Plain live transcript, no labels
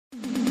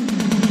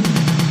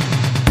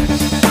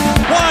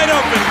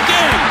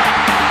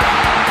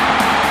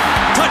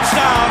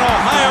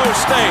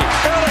they?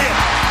 Elliott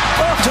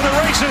off to the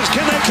races.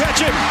 Can they catch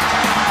him?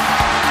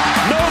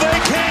 No, they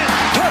can't.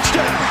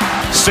 Touchdown.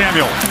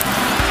 Samuel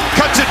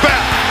cuts it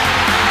back.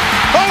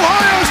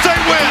 Ohio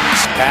State wins.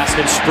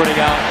 Haskins sprinting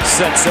out,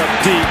 sets up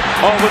deep,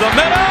 over the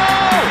middle.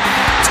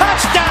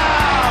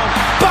 Touchdown,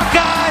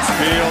 Buckeyes.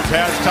 Fields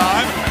has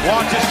time,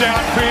 launches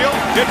downfield.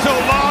 It's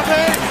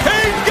Olave.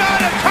 He's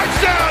got a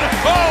touchdown,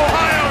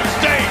 Ohio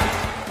State.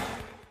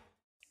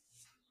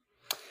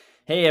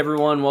 Hey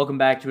everyone, welcome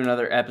back to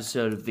another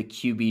episode of the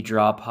QB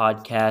Draw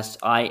podcast.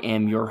 I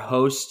am your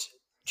host,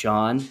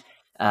 John,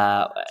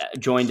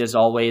 joined as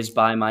always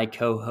by my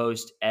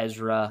co-host,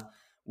 Ezra.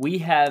 We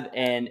have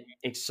an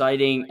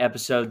exciting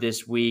episode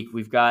this week.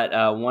 We've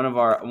got one of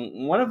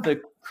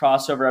the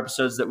crossover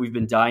episodes that we've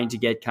been dying to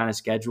get kind of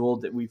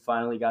scheduled, that we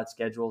finally got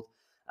scheduled.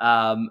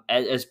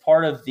 As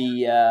part of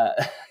the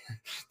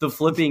the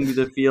Flipping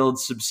the Field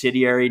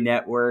subsidiary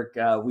network,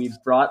 we've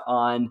brought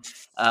on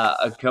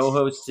a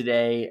co-host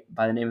today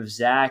by the name of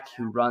Zach,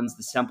 who runs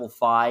the Semple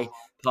Fi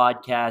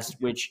podcast,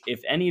 which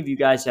if any of you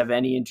guys have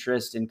any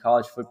interest in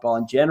college football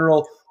in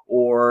general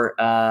or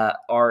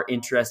are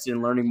interested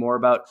in learning more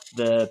about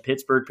the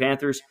Pittsburgh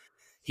Panthers,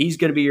 he's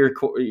going to be your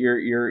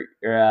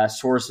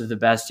source of the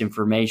best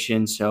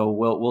information. So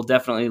we'll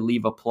definitely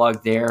leave a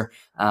plug there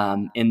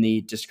in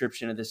the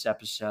description of this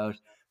episode.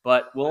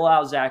 But we'll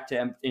allow Zach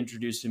to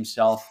introduce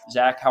himself.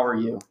 Zach, how are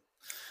you?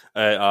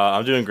 Hey,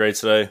 I'm doing great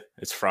today.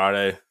 It's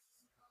Friday.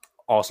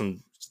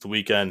 Awesome. It's the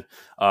weekend.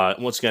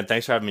 Once again,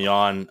 thanks for having me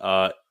on.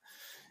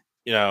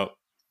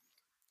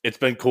 It's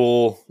been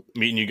cool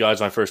meeting you guys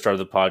when I first started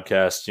the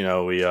podcast.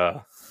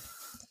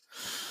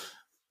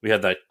 We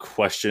had that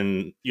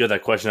question. You had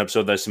that question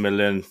episode that I submitted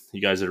in.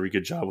 You guys did a really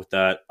good job with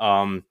that.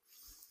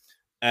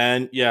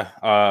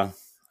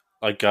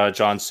 Like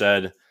John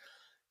said,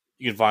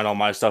 you can find all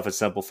my stuff at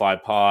Semple Fi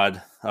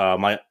Pod.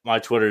 My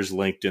Twitter is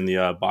linked in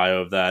the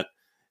bio of that.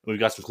 We've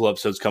got some cool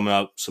episodes coming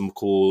up, some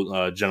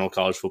cool general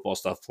college football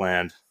stuff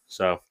planned.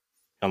 So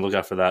look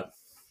out for that.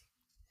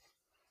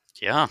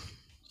 Yeah.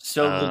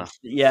 So,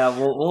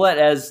 we'll let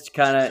Ez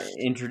kind of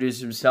introduce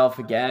himself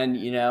again,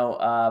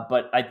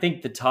 but I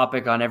think the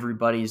topic on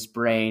everybody's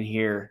brain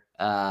here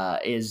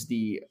is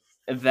the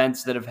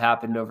events that have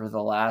happened over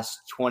the last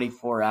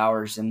 24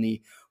 hours in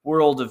the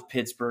world of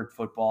Pittsburgh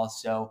football.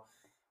 So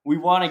we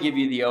want to give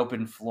you the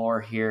open floor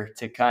here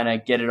to kind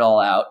of get it all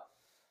out.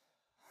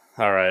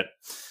 All right.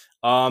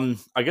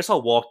 I guess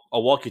I'll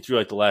walk you through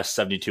like the last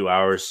 72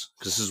 hours,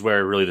 because this is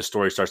where really the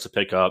story starts to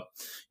pick up.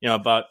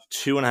 About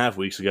 2.5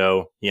 weeks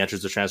ago, he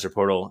enters the transfer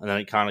portal, and then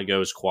it kind of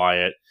goes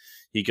quiet.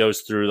 He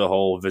goes through the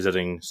whole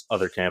visiting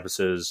other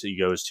campuses. He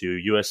goes to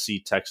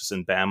USC, Texas,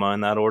 and Bama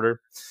in that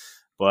order.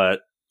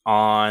 But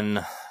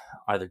on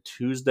either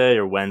Tuesday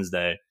or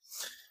Wednesday,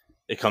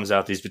 it comes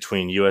out these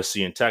between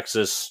USC and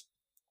Texas.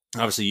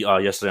 Obviously,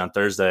 yesterday on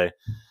Thursday,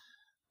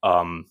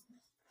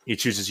 he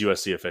chooses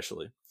USC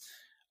officially.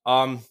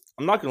 I'm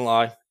not going to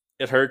lie.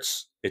 It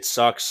hurts. It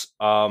sucks.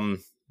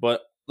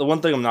 But the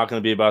one thing I'm not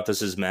going to be about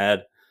this is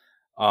mad.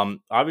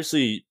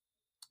 Obviously,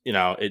 put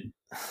an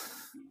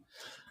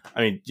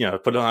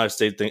Ohio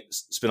State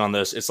spin on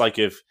this. It's like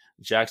if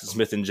Jackson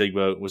Smith and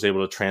Jigba was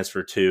able to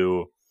transfer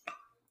to,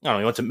 he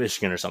went to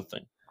Michigan or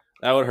something.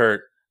 That would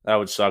hurt. That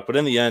would suck. But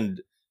in the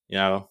end,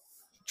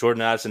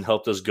 Jordan Addison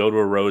helped us go to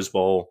a Rose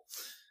Bowl,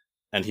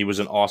 and he was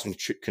an awesome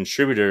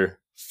contributor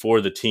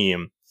for the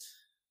team.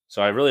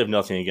 So I really have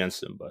nothing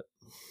against him, but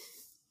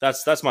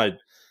that's my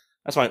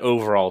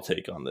overall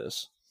take on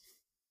this.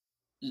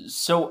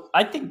 So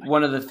I think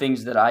one of the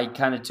things that I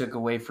kind of took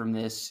away from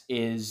this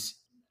is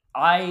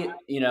and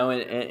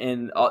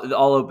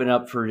I'll open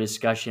up for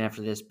discussion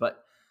after this,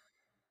 but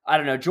I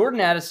don't know.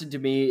 Jordan Addison to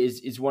me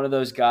is one of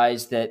those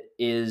guys that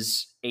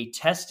is a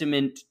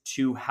testament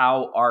to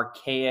how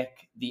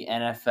archaic the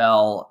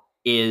NFL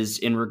is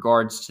in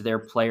regards to their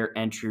player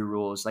entry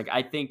rules. Like,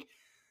 I think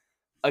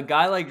a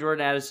guy like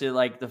Jordan Addison,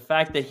 like the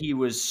fact that he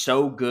was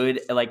so good,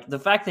 like the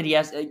fact that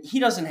he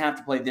doesn't have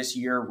to play this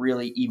year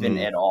really even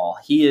at all.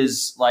 He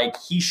is like,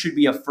 he should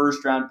be a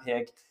first round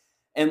pick.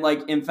 And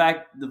like, in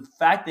fact, the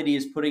fact that he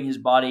is putting his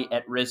body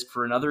at risk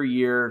for another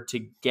year to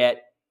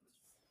get,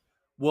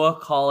 we'll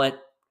call it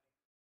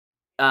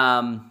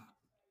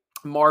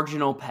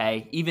marginal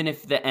pay, even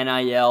if the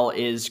NIL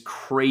is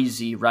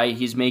crazy, right?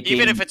 He's making,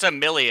 even if it's $1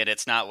 million,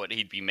 it's not what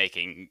he'd be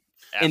making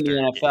after, in the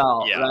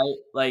NFL, right?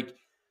 Like,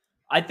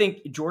 I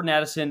think Jordan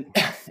Addison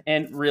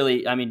and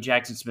really,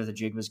 Jackson Smith and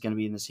Jigba is going to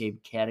be in the same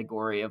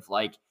category of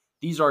like,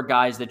 these are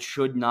guys that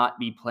should not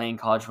be playing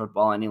college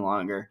football any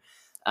longer.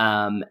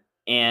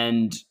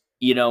 It's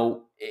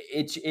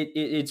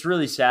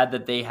really sad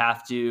that they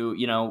have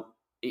to,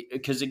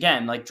 because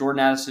again, like Jordan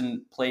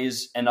Addison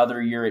plays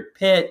another year at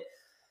Pitt,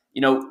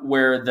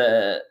 where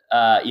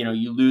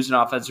you lose an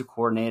offensive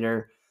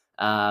coordinator.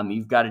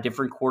 You've got a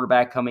different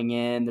quarterback coming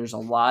in. There's a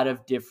lot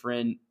of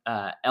different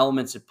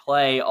elements at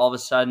play. All of a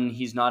sudden,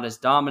 he's not as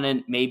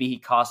dominant. Maybe he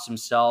cost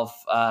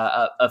himself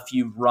a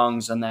few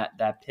rungs on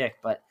that pick.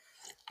 But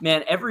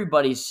man,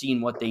 everybody's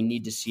seen what they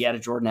need to see out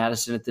of Jordan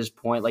Addison at this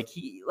point.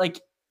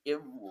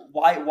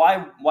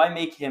 why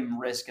make him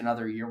risk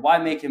another year? Why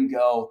make him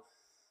go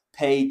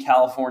pay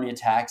California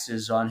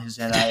taxes on his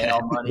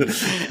NIL money?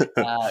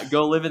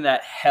 Go live in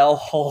that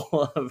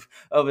hellhole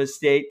of a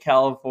state,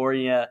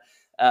 California,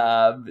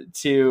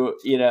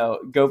 to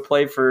go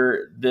play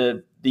for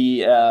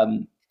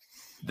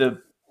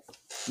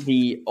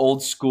the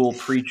old school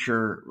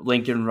preacher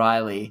Lincoln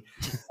Riley.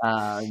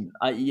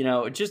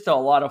 Just a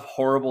lot of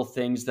horrible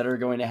things that are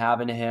going to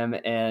happen to him,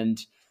 and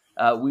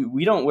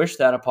we don't wish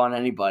that upon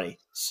anybody.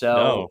 So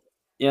No.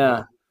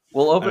 yeah,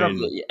 we'll open up.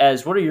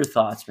 Ez, what are your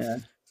thoughts,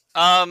 man?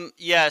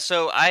 Yeah,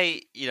 so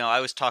I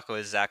was talking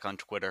with Zach on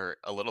Twitter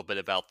a little bit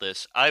about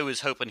this. I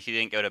was hoping he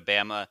didn't go to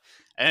Bama,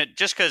 and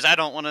just because I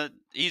don't want to,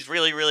 he's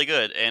really, really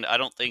good, and I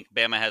don't think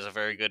Bama has a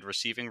very good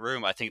receiving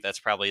room. I think that's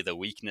probably the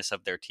weakness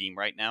of their team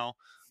right now.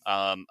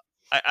 I'm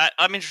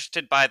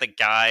interested by the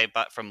guy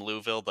from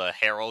Louisville, the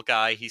Harrell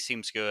guy. He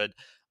seems good.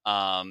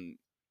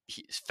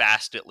 He's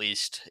fast at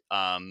least.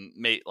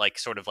 Like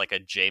sort of like a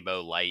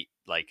J-Mo light.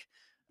 Like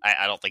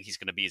I don't think he's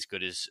going to be as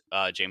good as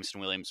Jameson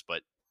Williams,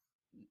 but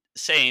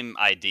same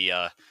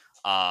idea.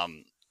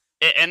 And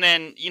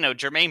then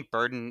Jermaine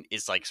Burton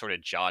is like sort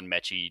of John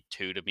Mechie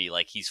too to me.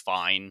 Like he's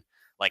fine.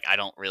 Like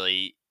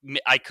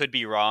I could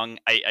be wrong.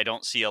 I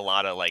don't see a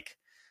lot of like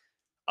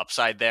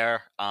upside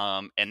there.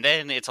 And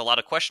then it's a lot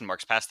of question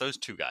marks past those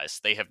two guys.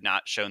 They have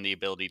not shown the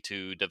ability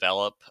to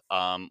develop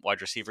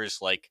wide receivers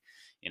like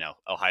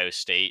Ohio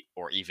State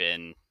or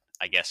even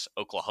I guess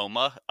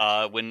Oklahoma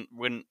when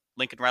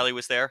Lincoln Riley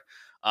was there.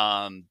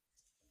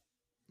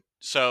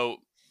 So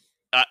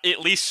at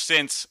least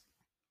since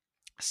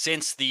the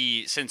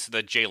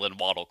Jalen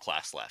Waddle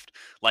class left,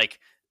 like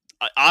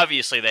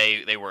obviously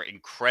they were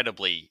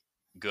incredibly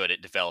good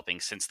at developing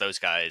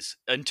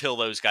until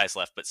those guys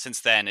left. But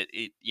since then,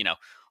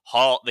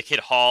 the kid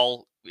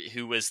Hall,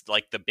 who was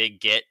like the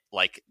big get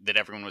like that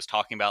everyone was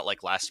talking about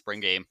like last spring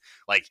game,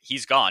 like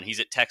he's gone. He's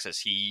at Texas.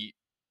 He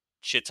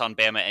shits on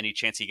Bama any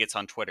chance he gets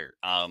on Twitter.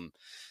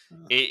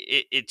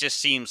 It just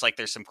seems like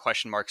there's some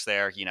question marks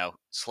there.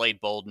 Slade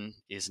Bolden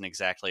isn't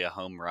exactly a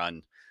home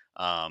run.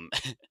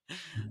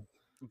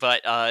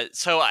 But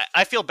so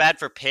I feel bad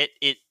for Pitt.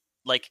 It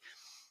like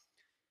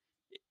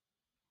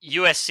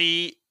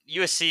USC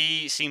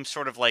seems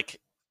sort of like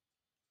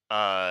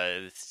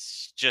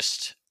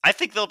just I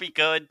think they'll be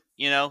good.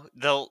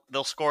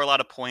 They'll score a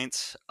lot of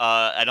points.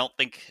 I don't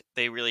think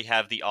they really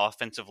have the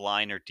offensive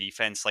line or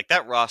defense. Like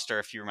that roster,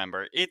 if you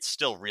remember, it's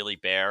still really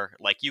bare.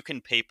 Like you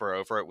can paper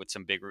over it with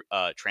some big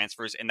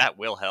transfers, and that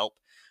will help.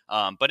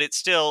 But it's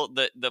still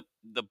the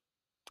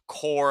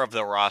core of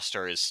the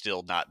roster is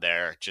still not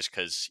there, just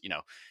because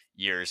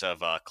years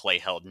of Clay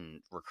Helton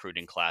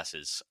recruiting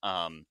classes.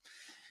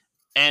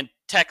 And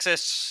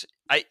Texas,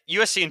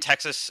 USC and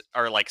Texas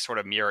are like sort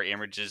of mirror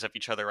images of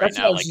each other right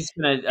now. I was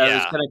gonna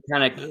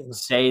kind of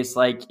say it's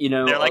like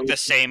they're like the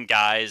same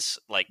guys,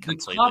 like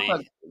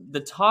completely. The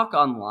talk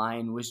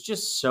online was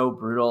just so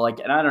brutal.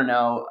 Like, and I don't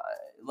know,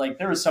 like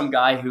there was some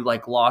guy who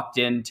like locked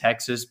in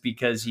Texas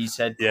because he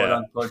said quote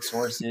unquote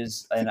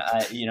sources, and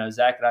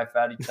Zach and I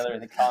found each other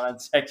in the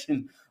comment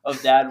section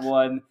of that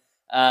one.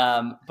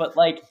 But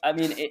like, I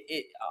mean,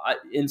 it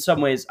in some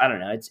ways, I don't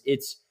know.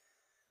 It's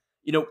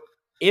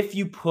if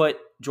you put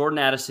Jordan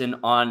Addison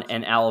on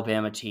an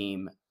Alabama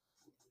team,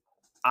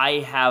 I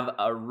have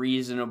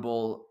reason to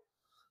believe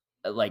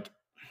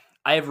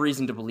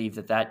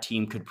that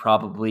team could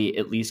probably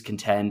at least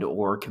contend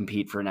or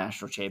compete for a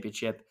national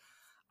championship.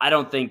 I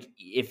don't think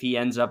if he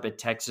ends up at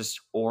Texas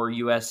or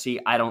USC,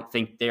 I don't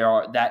think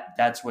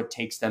that's what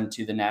takes them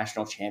to the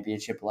national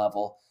championship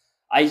level.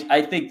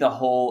 I think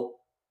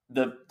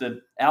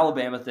the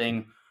Alabama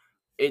thing,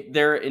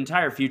 their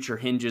entire future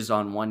hinges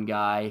on one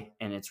guy,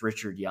 and it's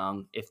Richard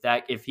Young.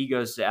 If he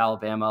goes to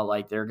Alabama,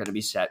 like they're going to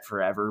be set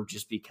forever,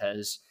 just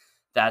because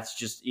that's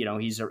just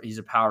he's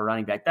a power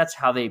running back. That's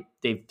how they've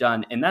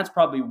done, and that's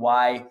probably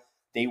why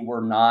they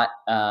were not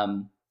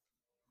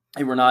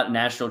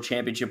national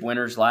championship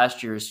winners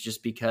last year. Is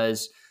just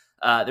because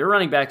their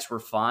running backs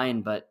were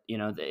fine, but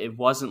it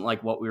wasn't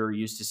like what we were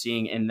used to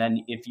seeing. And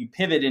then if you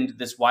pivot into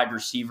this wide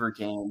receiver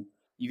game,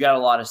 you got a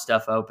lot of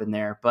stuff open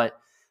there, but.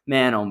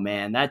 Man, oh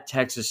man, that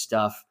Texas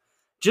stuff,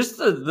 just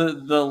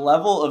the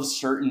level of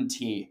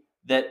certainty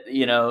that,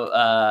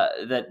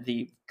 that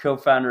the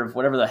co-founder of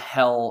whatever the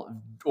hell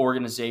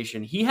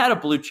organization, he had a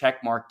blue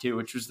check mark too,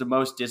 which was the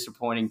most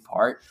disappointing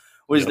part,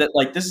 was that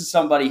like, this is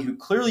somebody who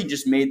clearly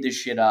just made this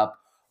shit up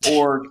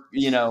or,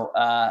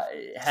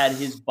 had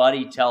his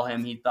buddy tell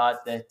him he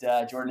thought that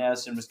Jordan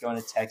Addison was going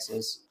to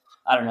Texas.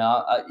 I don't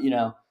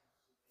know,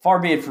 far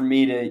be it from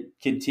me to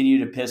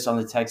continue to piss on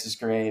the Texas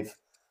grave.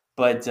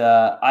 But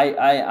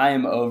I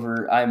am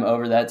over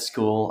that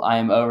school. I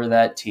am over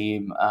that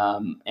team.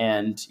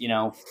 And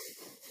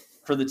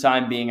for the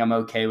time being, I'm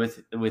okay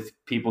with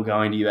people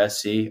going to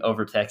USC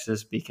over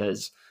Texas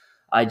because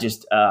I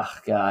just,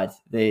 God,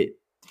 they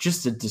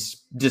just a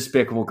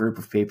despicable group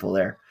of people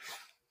there.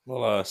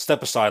 Well,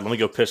 step aside. Let me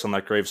go piss on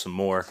that grave some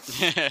more.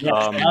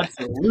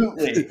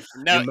 Absolutely.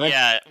 No,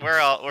 yeah,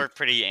 we're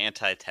pretty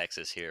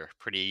anti-Texas here,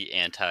 pretty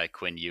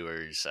anti-Quinn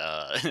Ewers.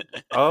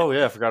 Oh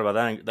yeah, I forgot about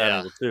that Yeah.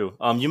 angle too.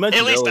 You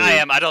mentioned At least earlier, I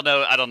am. I don't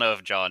know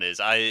if John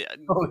is.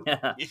 Oh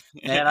yeah,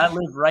 man. I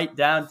live right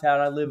downtown.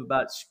 I live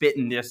about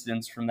spitting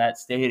distance from that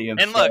stadium.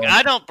 And look, so-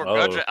 I don't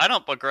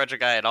begrudge a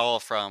guy at all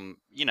from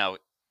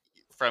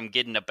from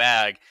getting a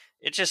bag.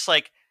 It's just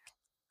like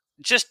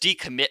just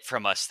decommit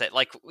from us that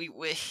like we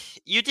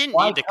you didn't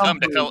Why need to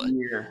come to for a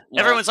year? You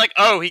know? Everyone's like,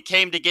 oh, he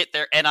came to get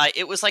there, and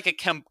it was like a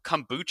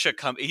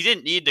kombucha. He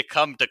didn't need to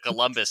come to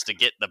Columbus to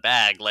get the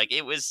bag. Like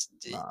it was,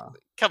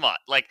 come on,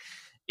 like,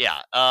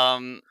 yeah,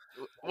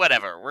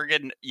 whatever. We're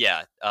getting,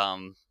 yeah.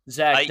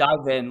 Zach,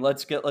 dive in.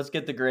 Let's get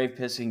the grave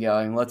pissing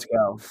going. Let's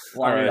go.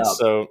 All right,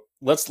 so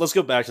let's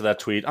go back to that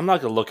tweet. I'm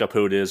not gonna look up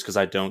who it is because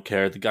I don't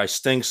care. The guy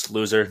stinks,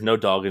 loser, no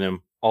dog in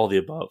him, all the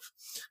above.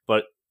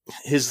 But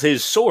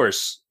his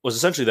source was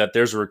essentially that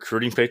there's a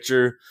recruiting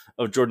picture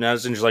of Jordan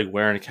Addison just like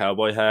wearing a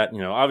cowboy hat. You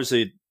know,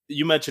 obviously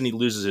you mentioned he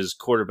loses his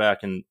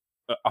quarterback and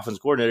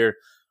offensive coordinator.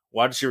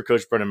 Wide receiver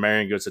coach Brendan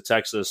Marion goes to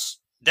Texas.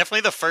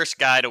 Definitely the first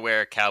guy to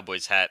wear a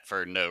Cowboys hat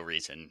for no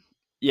reason.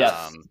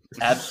 Yeah,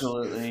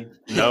 absolutely.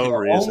 No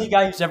reason. Only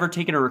guy who's ever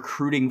taken a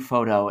recruiting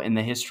photo in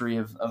the history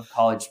of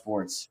college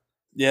sports.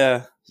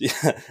 Yeah.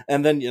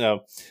 And then,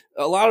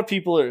 a lot of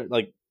people are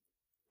like,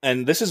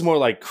 and this is more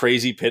like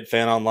crazy Pitt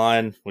fan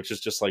online, which is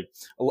just like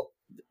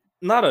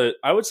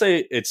I would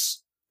say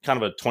it's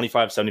kind of a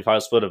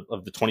 25-75 split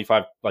of the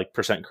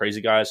 25%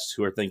 crazy guys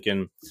who are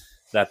thinking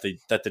that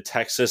the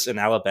Texas and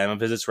Alabama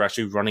visits were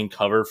actually running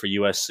cover for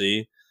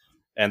USC.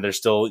 And they're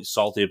still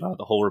salty about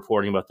the whole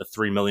reporting about the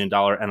 $3 million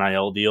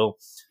NIL deal,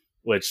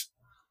 which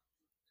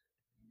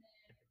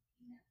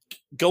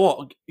go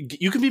on.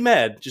 You can be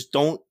mad. Just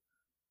don't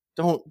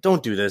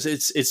do this.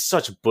 It's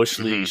such Bush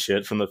League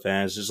shit from the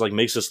fans. Just like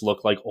makes us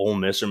look like Ole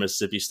Miss or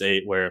Mississippi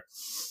State, where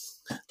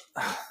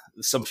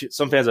some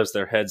fans have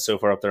their heads so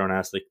far up their own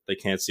ass they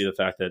can't see the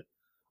fact that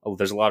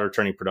there's a lot of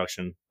returning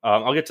production.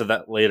 I'll get to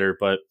that later,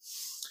 but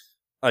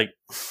like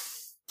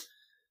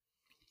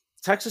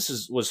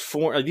Texas was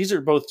 4. These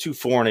are both 2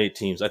 4-8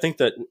 teams. I think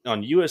that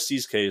on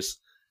USC's case,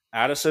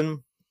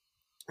 Addison,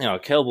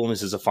 Caleb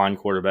Williams is a fine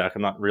quarterback.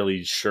 I'm not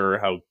really sure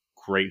how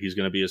great he's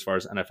going to be as far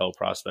as NFL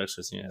prospects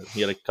because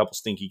he had a couple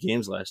stinky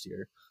games last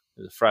year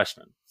as a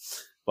freshman,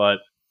 but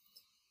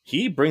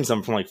he brings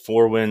them from like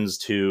 4 wins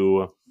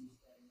to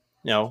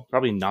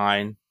probably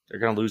 9. They're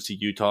going to lose to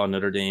Utah,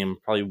 Notre Dame,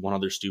 probably one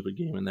other stupid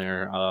game in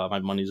there. My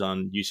money's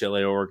on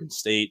UCLA or Oregon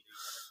State.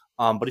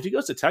 But if he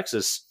goes to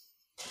Texas,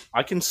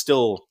 I can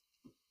still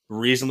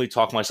reasonably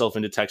talk myself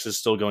into Texas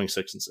still going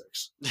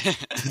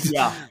 6-6.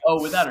 Yeah.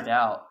 Oh, without a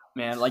doubt,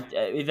 man. Like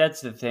that's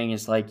the thing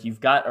is like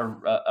you've got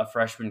a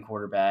freshman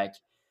quarterback,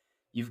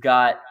 you've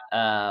got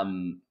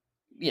Steve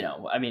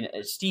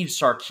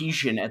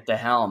Sarkisian at the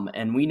helm,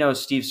 and we know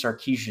Steve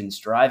Sarkisian's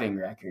driving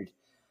record.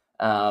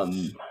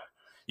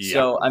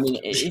 So I mean,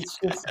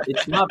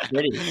 it's not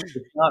pretty.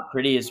 It's not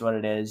pretty, is what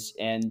it is,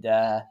 and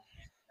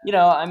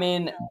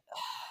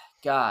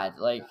God,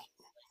 like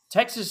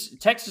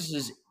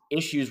Texas's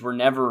issues were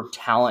never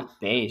talent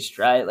based,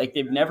 right? Like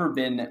they've never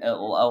been a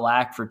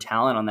lack for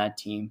talent on that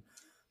team.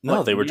 No,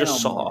 but, they were just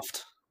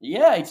soft.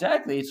 Yeah,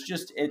 exactly. It's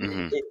just at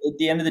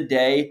the end of the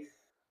day,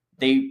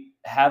 they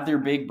have their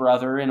big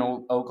brother in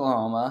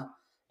Oklahoma,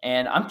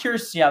 and I'm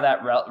curious to see how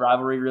that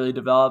rivalry really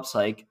develops.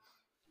 Like,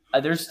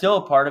 there's still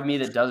a part of me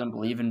that doesn't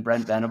believe in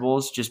Brent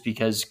Venables just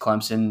because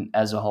Clemson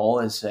as a whole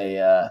is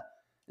a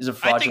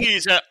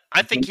fraudulent.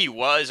 I think he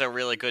was a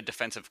really good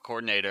defensive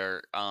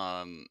coordinator.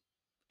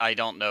 I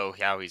don't know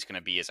how he's going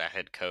to be as a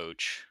head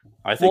coach.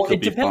 I think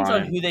it depends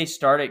on who they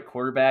start at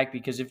quarterback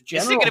because if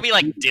is it going to be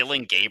like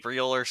Dylan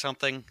Gabriel or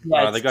something?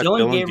 Yeah, they got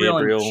Dylan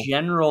Gabriel and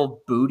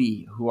General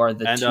Booty, who are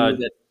the two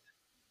that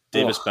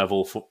Davis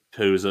Bevel,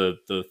 who's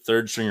the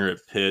third stringer at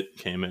Pitt,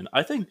 came in.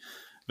 I think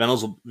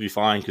Venables will be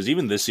fine because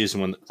even this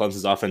season when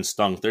Clemson's offense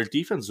stunk, their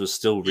defense was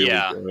still really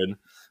good.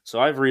 So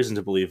I have reason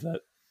to believe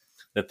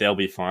that they'll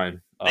be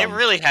fine. They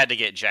really had to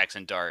get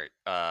Jackson Dart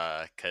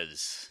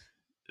because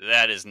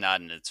that is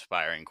not an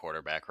inspiring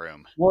quarterback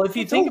room. Well, if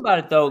you think about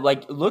it, though,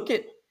 like look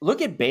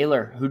at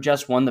Baylor, who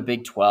just won the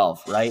Big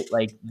 12, right?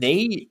 Like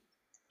they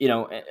did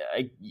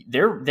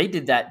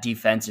that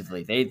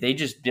defensively. They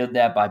just did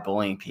that by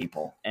bullying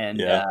people,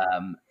 and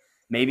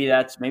maybe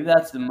that's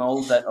the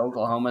mold that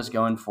Oklahoma's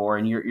going for,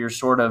 and you're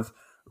sort of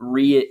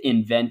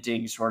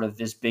reinventing sort of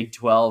this Big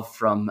 12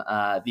 from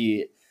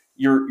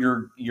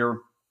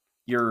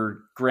your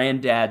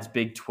granddad's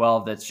Big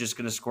 12 that's just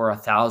going to score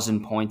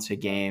 1,000 points a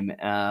game.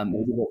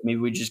 Maybe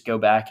we just go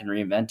back and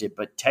reinvent it.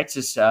 But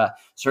Texas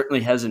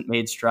certainly hasn't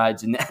made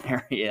strides in that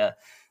area.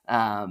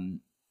 I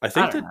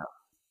think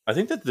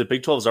that the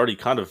Big 12 has already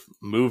kind of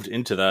moved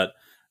into that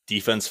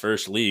defense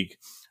first league.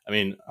 I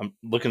mean, I'm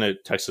looking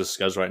at Texas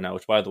schedule right now,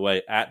 which, by the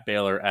way, at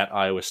Baylor, at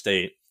Iowa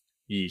State,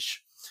 yeesh.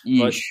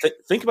 But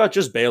think about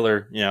just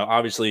Baylor.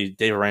 Obviously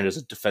Dave Aranda is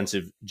a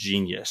defensive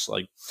genius.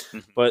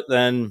 But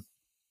then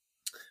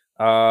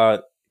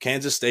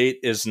Kansas State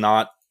is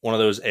not one of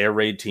those air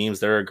raid teams.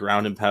 They're a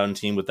ground and pound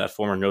team with that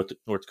former North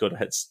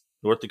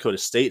Dakota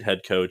State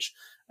head coach.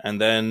 And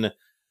then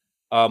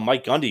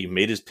Mike Gundy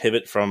made his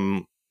pivot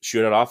from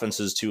shootout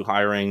offenses to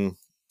hiring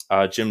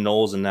Jim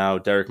Knowles and now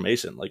Derek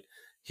Mason. Like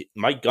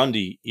Mike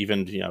Gundy,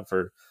 even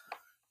for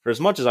as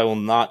much as I will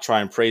not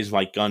try and praise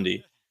Mike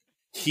Gundy,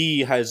 he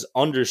has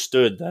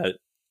understood that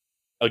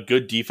a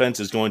good defense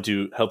is going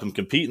to help him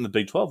compete in the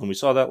Big 12, and we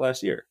saw that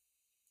last year.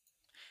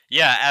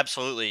 Yeah,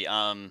 absolutely.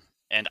 And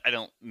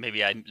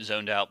maybe I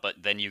zoned out, but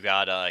then you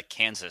got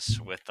Kansas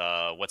with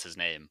what's his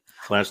name?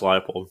 Lance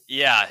Leipold.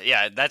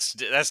 Yeah, that's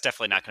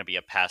definitely not going to be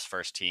a pass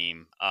first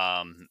team.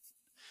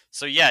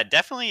 So yeah,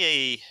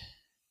 definitely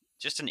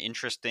just an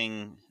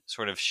interesting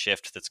sort of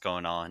shift that's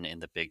going on in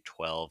the Big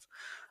 12.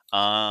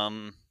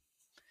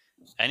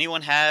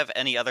 Anyone have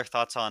any other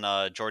thoughts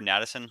on Jordan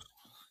Addison?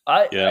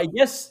 I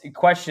guess a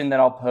question that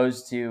I'll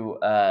pose to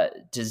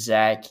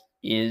Zach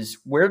is,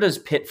 where does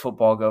Pitt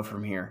football go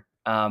from here?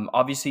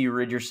 Obviously, you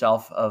rid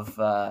yourself of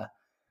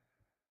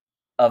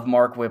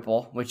Mark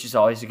Whipple, which is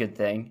always a good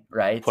thing,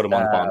 right? Put him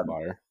on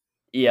bonfire.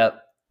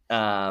 Yep.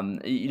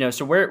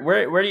 So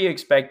where do you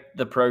expect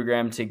the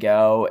program to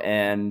go,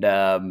 and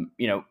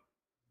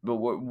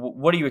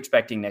what are you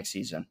expecting next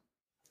season?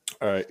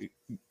 All right,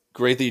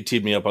 great that you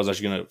teed me up. I was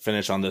actually going to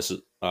finish on this,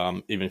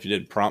 even if you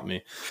didn't prompt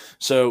me.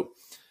 So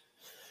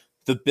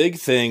the big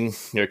thing,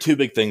 there are two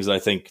big things that I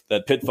think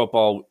that Pitt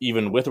football,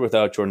 even with or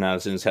without Jordan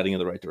Addison, is heading in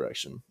the right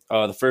direction.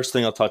 The first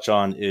thing I'll touch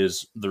on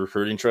is the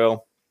recruiting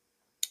trail.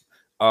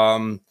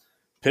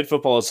 Pitt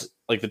football is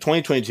like the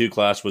 2022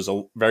 class was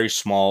very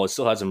small. It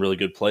still had some really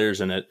good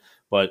players in it,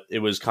 but it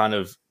was kind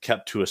of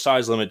kept to a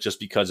size limit just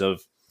because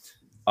of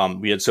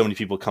we had so many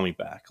people coming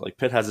back. Like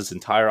Pitt has its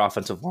entire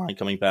offensive line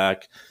coming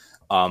back.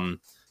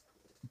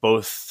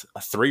 Both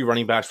 3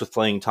 running backs with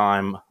playing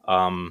time.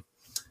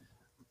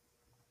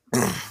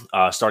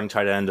 Starting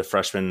tight end, a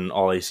freshman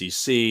all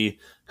ACC, a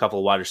couple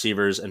of wide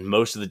receivers, and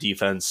most of the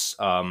defense,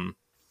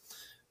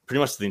 pretty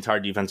much the entire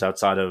defense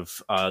outside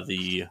of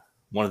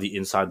one of the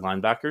inside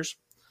linebackers.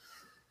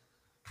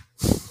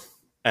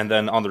 And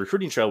then on the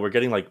recruiting trail, we're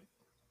getting like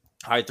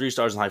high 3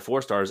 stars and high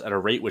 4 stars at a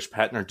rate which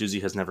Pat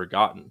Narduzzi has never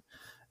gotten.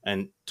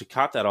 And to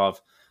cap that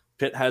off,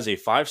 Pitt has a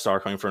 5-star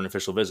coming for an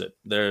official visit.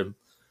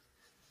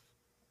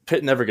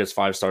 Pitt never gets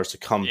 5 stars to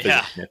come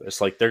visit campus.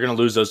 Like they're going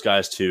to lose those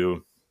guys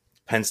to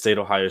Penn State,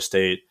 Ohio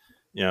State.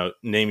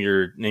 Name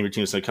your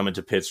teams going to come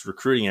into Pitt's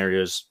recruiting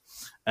areas.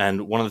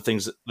 And one of the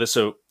things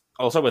so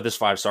I'll talk about this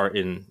 5-star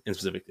in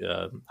specific.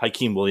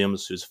 Hakeem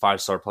Williams, who's a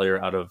 5-star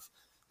player out of,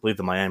 I believe,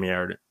 the Miami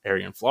area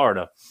in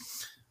Florida.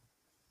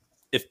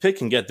 If Pitt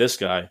can get this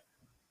guy,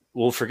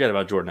 we'll forget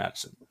about Jordan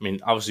Addison. I mean,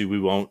 obviously we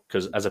won't,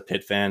 because as a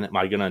Pitt fan, am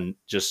I going to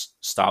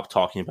just stop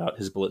talking about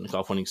his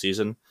Biletnikoff winning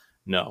season?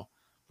 No.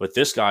 But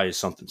this guy is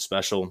something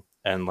special.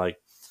 And like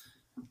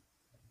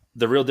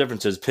the real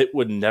difference is Pitt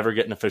would never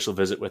get an official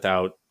visit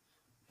without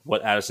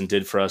what Addison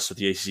did for us with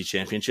the ACC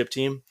championship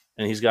team.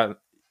 And he's got,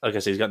 like I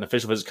said, he's got an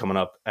official visit coming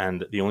up.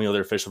 And the only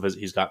other official visit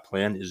he's got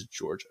planned is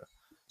Georgia.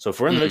 So if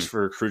we're in the mix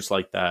for recruits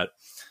like that,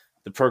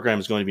 the program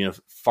is going to be in a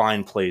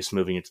fine place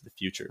moving into the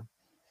future.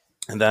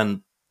 And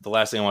then the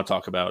last thing I want to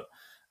talk about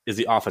is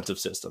the offensive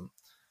system.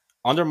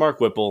 Under Mark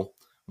Whipple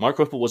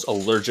was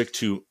allergic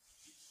to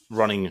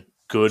running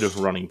good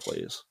running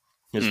plays.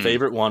 His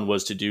favorite one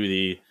was to do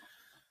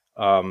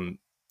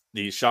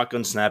the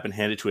shotgun snap and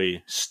hand it to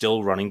a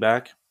still running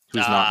back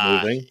who's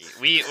not moving.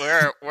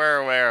 We're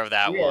aware of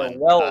that one.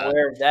 Well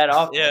aware of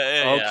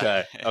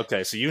that.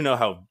 Okay. So you know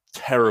how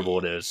terrible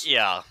it is.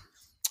 Yeah.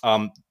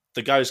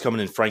 The guy who's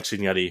coming in, Frank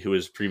Signetti, who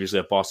was previously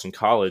at Boston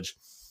College,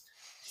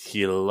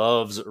 he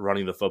loves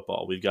running the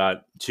football. We've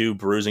got 2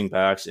 bruising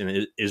backs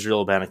in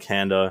Israel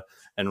Abanikanda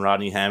and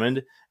Rodney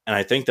Hammond. And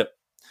I think that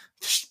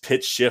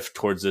Pitt's shift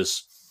towards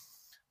this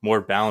more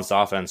balanced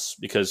offense,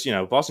 because,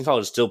 Boston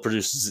College still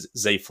produces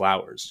Zay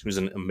Flowers, who's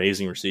an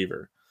amazing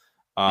receiver.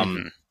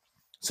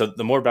 So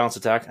the more balanced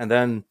attack. And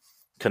then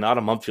Kanata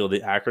Mumpfield,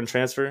 the Akron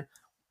transfer,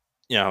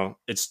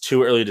 it's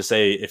too early to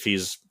say if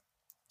he's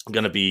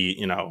going to be,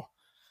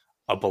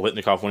 a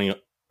Biletnikoff winning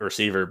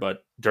receiver.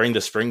 But during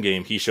the spring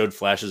game, he showed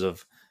flashes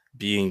of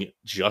being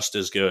just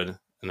as good,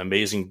 an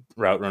amazing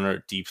route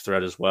runner, deep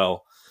threat as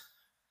well.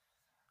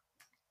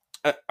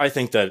 I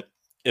think that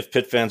if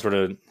Pitt fans were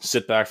to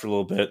sit back for a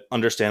little bit,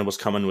 understand what's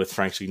coming with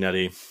Frank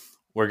Signetti,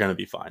 we're going to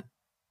be fine.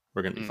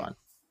 We're going to be fine.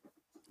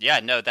 Yeah,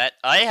 no,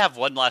 I have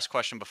one last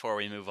question before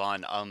we move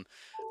on.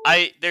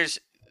 There's,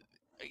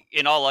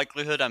 in all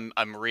likelihood,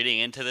 I'm reading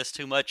into this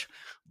too much,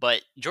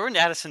 but Jordan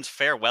Addison's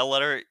farewell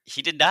letter,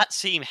 he did not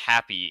seem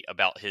happy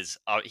about his.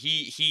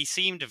 He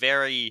seemed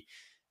very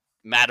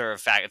matter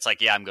of fact. It's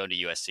like, yeah, I'm going to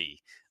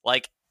USC.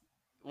 Like,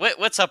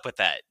 what's up with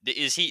that? Do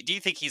you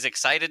think he's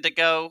excited to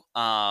go?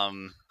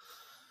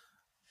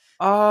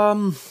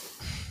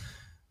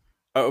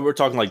 We're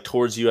talking like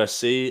towards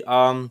USC.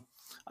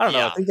 I don't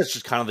know. I think that's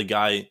just kind of the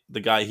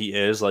guy he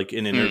is. Like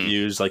in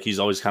interviews, like he's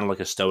always kind of like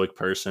a stoic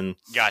person.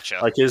 Gotcha.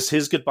 Like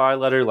his goodbye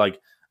letter, like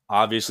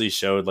obviously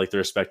showed like the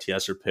respect he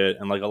has for Pitt,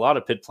 and like a lot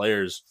of Pitt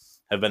players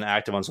have been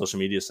active on social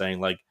media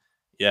saying like,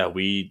 yeah,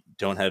 we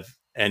don't have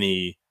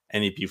any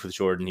beef with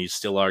Jordan. He's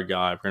still our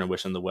guy. We're going to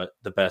wish him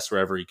the best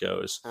wherever he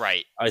goes.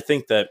 Right. I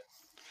think that,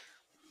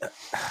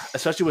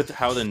 especially with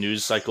how the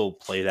news cycle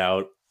played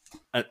out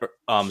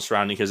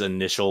surrounding his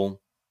initial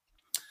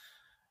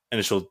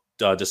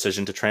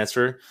decision to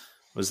transfer,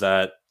 was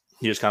that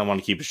he just kind of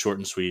wanted to keep it short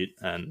and sweet,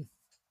 and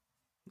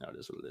it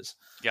is what it is.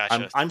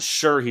 Gotcha. I'm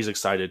sure he's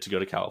excited to go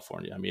to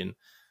California. I mean,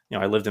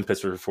 I lived in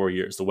Pittsburgh for 4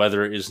 years. The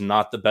weather is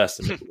not the best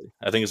in Italy.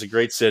 I think it's a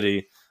great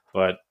city,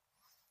 but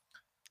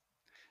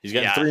he's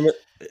getting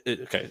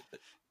okay.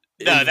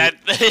 No,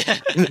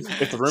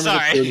 if the rumors are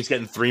true, he's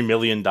getting $3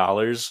 million.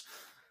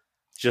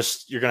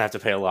 Just, you're gonna have to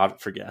pay a lot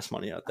for gas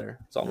money out there.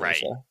 That's all I'm gonna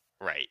say.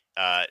 Right.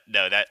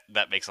 No,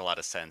 that makes a lot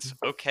of sense.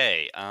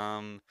 Okay.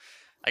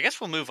 I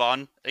guess we'll move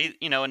on.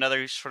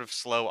 Another sort of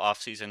slow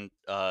off-season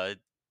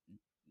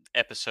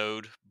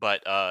episode,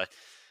 but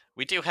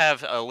we do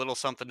have a little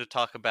something to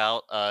talk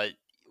about.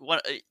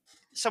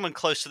 Someone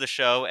close to the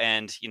show,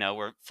 and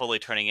we're fully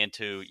turning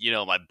into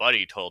my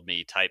buddy told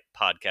me type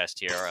podcast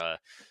here.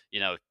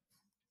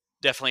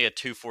 Definitely a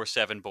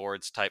 247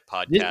 boards type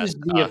podcast. This is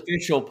the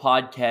official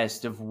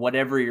podcast of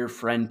whatever your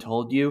friend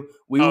told you.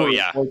 We will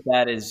report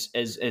that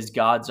as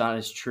God's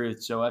honest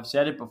truth. So I've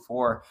said it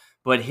before,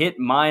 but hit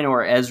mine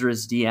or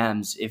Ezra's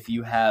DMs if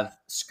you have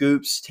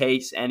scoops,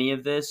 takes, any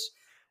of this.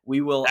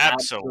 We will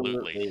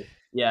absolutely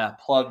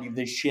plug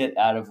the shit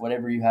out of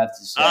whatever you have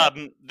to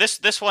say.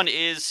 This one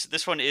is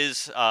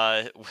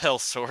well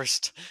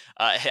sourced.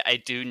 I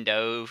do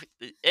know,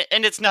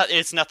 and it's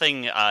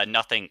nothing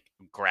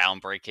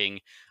groundbreaking.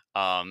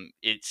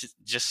 It's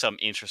just some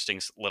interesting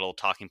little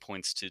talking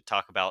points to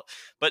talk about.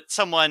 But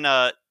someone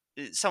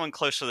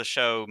close to the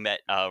show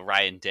met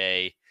Ryan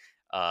Day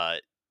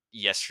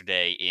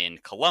yesterday in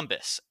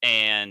Columbus,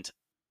 and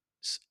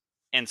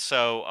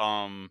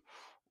so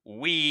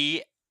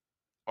we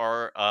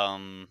are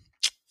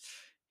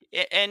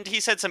and he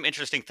said some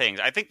interesting things.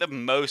 I think the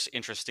most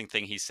interesting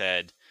thing he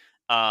said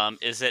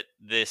is that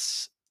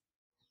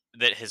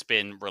that has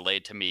been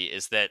relayed to me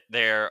is that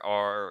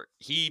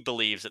he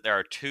believes that there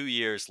are 2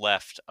 years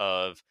left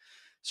of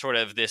sort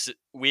of this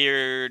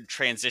weird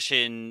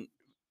transition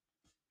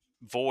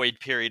void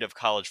period of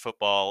college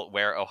football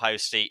where Ohio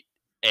State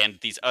and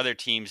these other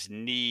teams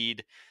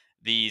need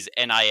these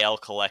NIL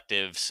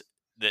collectives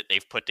that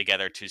they've put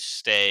together to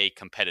stay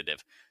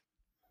competitive.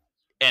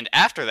 And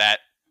after that,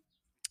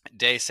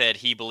 Day said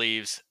he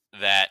believes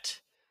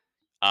that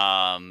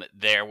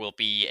there will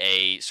be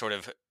a sort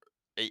of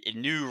a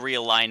new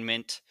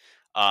realignment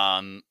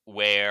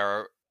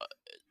where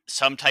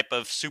some type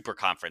of super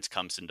conference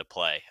comes into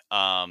play,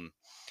 and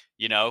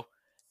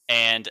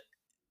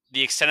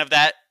the extent of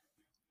that,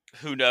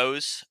 who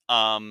knows?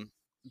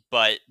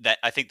 But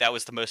I think that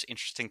was the most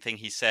interesting thing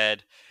he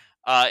said.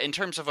 In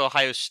terms of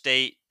Ohio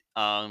State,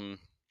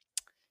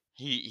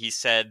 he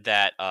said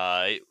that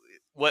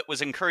what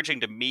was encouraging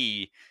to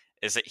me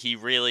is that he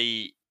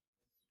really,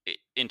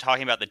 in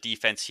talking about the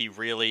defense, he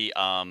really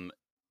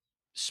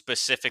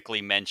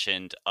specifically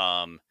mentioned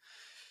JT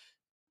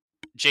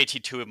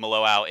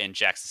Tuimoloau and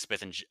Jackson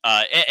Smith and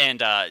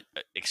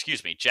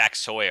Jack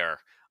Sawyer.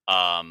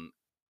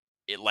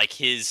 Like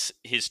his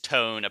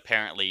tone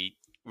apparently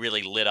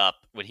really lit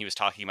up when he was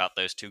talking about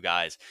those two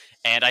guys,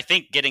 and I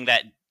think getting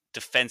that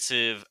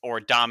defensive or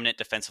dominant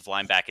defensive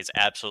line back is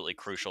absolutely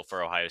crucial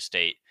for Ohio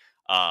State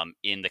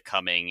in the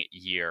coming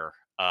year.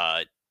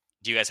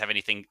 Do you guys have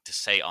anything to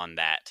say on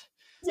that?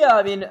 Yeah,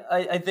 I mean,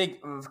 I think,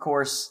 of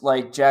course,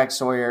 like Jack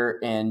Sawyer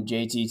and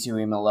JT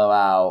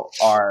Tuimoloau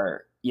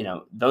are,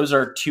 those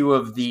are two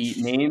of the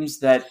names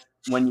that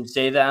when you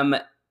say them,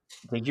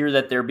 to hear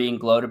that they're being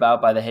gloated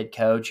about by the head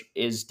coach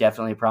is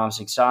definitely a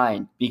promising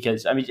sign.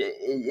 Because, I mean,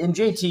 in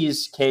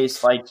JT's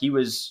case, like, he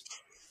was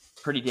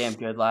pretty damn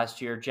good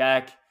last year.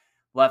 Jack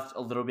left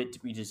a little bit to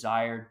be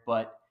desired,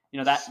 but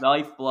that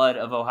lifeblood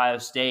of Ohio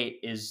State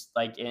is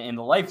like, and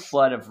the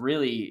lifeblood of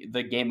really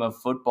the game of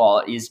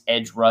football is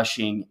edge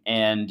rushing.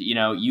 And,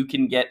 you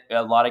can get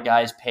a lot of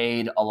guys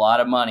paid a lot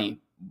of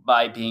money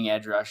by being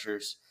edge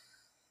rushers.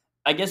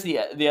 I guess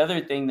the other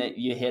thing that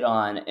you hit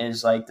on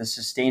is like the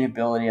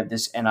sustainability of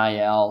this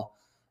NIL.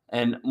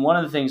 And one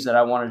of the things that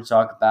I wanted to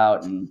talk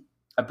about, and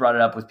I brought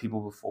it up with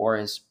people before,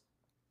 is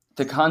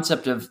the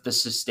concept of the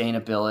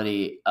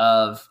sustainability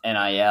of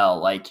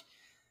NIL. Like,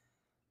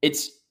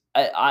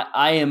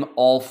 I am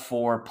all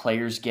for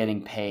players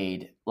getting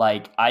paid.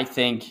 Like, I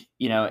think,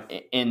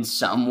 in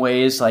some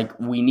ways, like,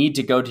 we need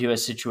to go to a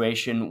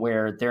situation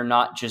where they're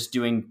not just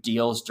doing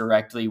deals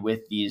directly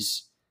with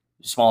these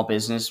small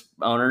business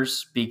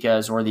owners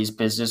or these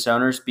business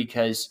owners,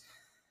 because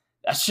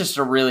that's just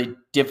a really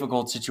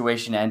difficult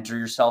situation to enter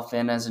yourself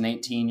in as an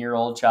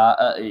 18-year-old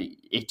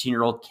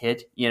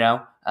kid,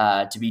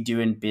 to be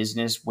doing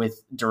business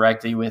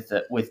directly with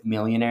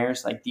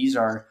millionaires. Like, these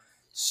are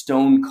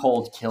stone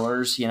cold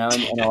killers, in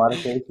a lot of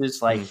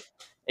cases. Like,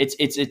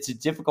 it's a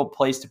difficult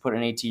place to put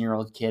an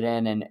 18-year-old kid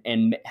in,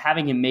 and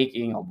having him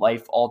making a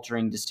life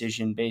altering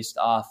decision based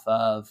off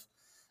of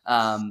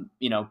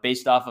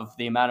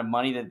the amount of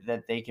money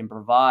that they can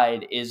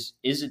provide is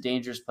a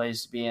dangerous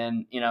place to be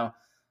in.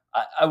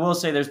 I will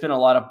say there's been a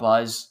lot of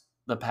buzz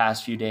the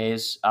past few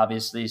days,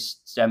 obviously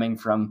stemming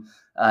from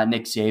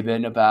Nick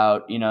Saban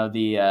about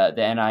the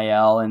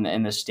NIL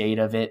and the state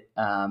of it.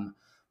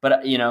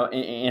 But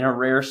in a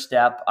rare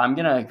step, I'm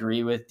going to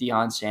agree with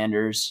Deion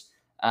Sanders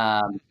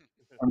and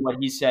what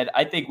he said.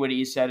 I think what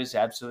he said is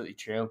absolutely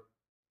true.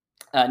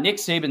 Nick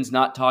Saban's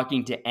not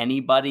talking to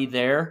anybody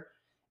there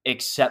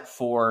except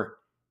for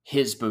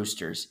his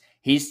boosters.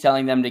 He's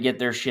telling them to get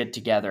their shit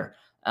together.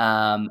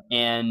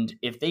 And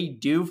if they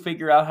do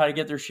figure out how to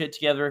get their shit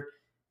together,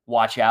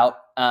 watch out.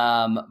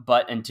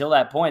 But until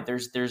that point,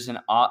 there's an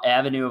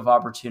avenue of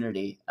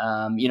opportunity.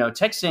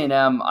 Texas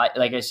A&M,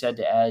 like I said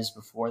to Ez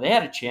before, they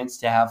had a chance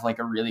to have like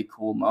a really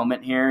cool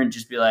moment here and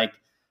just be like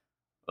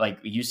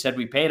you said,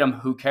 we paid them.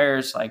 Who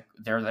cares? Like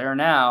they're there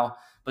now.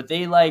 But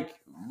they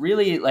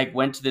really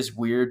went to this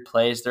weird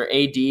place. Their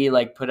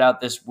AD put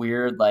out this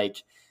weird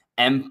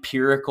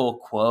empirical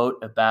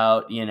quote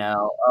about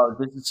oh,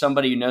 this is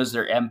somebody who knows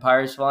their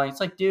empire is falling. It's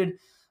like, dude,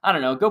 I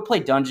don't know, go play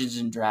Dungeons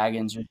and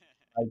Dragons or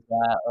like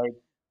that. Like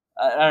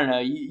I don't know,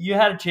 you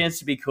had a chance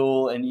to be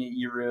cool and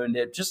you ruined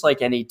it, just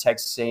like any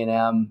Texas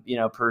A&M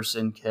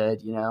person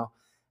could.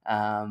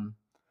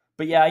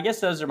 But yeah, I guess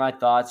those are my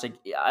thoughts.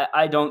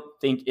 I don't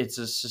think it's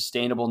a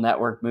sustainable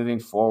network moving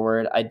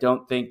forward. I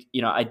don't think,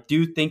 I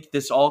do think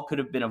this all could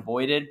have been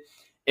avoided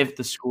if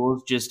the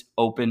schools just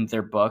opened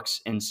their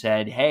books and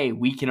said, hey,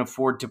 we can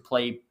afford to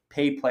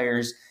pay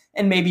players.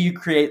 And maybe you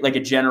create a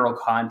general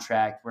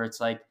contract where it's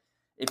like,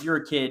 if you're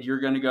a kid, you're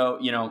going to go,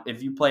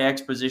 if you play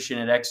X position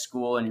at X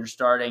school and you're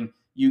starting,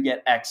 you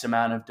get X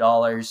amount of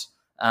dollars.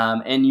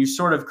 And you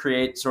sort of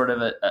create sort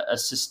of a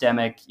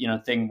systemic,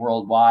 thing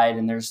worldwide.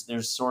 And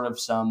there's sort of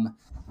some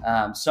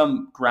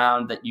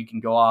ground that you can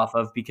go off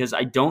of, because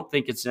I don't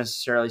think it's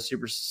necessarily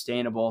super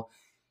sustainable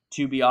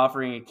to be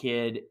offering a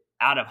kid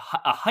out of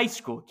a high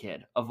school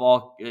kid of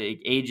all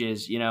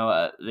ages,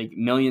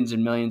 millions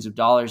and millions of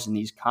dollars in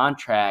these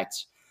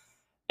contracts.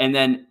 And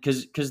then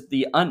because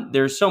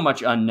there's so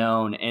much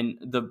unknown, and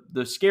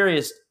the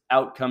scariest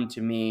outcome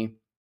to me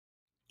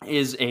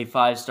is a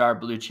 5-star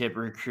blue chip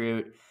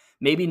recruit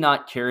maybe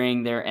not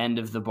carrying their end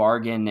of the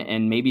bargain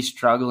and maybe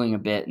struggling a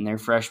bit in their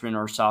freshman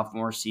or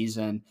sophomore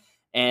season.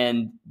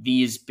 And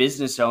these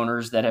business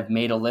owners that have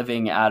made a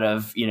living out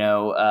of,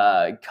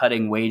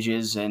 cutting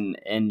wages and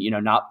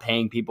not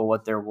paying people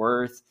what they're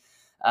worth,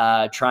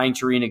 trying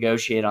to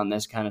renegotiate on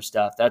this kind of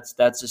stuff.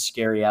 That's a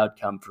scary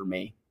outcome for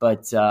me.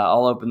 But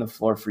I'll open the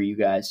floor for you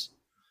guys.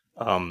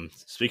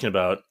 Speaking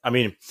about,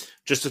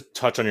 just to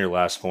touch on your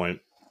last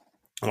point,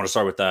 I want to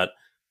start with that.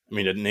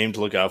 A name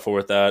to look out for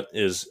with that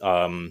is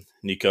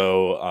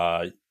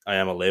Nico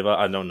Iamaleava.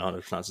 I don't know how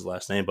to pronounce his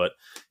last name, but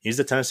he's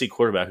the Tennessee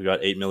quarterback who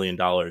got $8 million.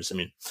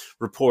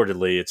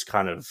 Reportedly, it's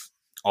kind of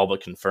all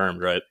but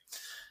confirmed, right?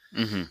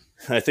 Mm-hmm.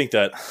 And I think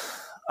that,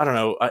 I don't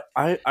know,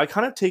 I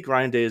kind of take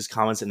Ryan Day's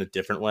comments in a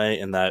different way,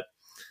 in that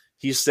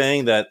he's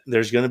saying that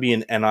there's going to be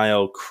an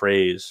NIL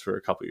craze for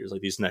a couple years, like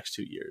these next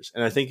 2 years.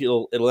 And I think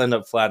it'll end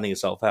up flattening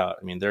itself out.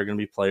 There are going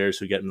to be players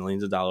who get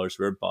millions of dollars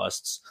who are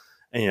busts.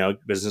 And,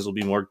 business will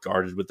be more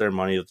guarded with their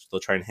money. They'll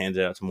try and hand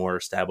it out to more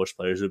established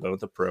players who've been with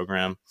the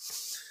program.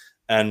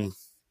 And,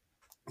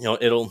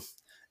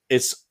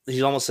 he's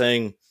almost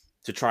saying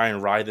to try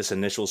and ride this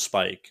initial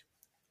spike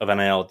of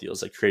NIL deals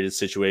that created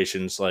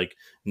situations like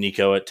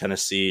Nico at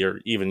Tennessee,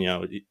 or even,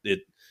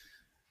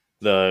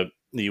 the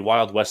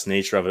Wild West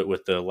nature of it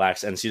with the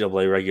lax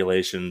NCAA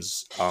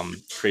regulations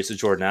creates a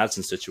Jordan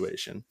Addison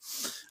situation.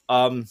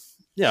 Like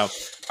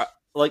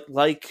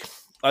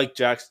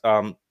Jack,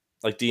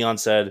 like Deion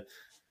said,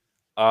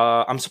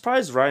 I'm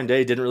surprised Ryan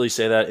Day didn't really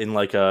say that in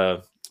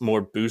a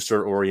more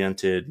booster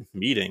oriented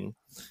meeting,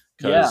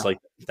 because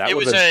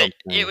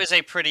it was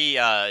a pretty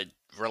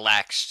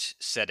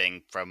relaxed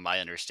setting from my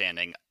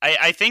understanding.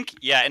 I think,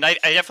 and I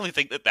definitely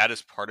think that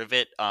is part of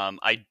it.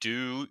 I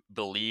do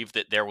believe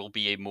that there will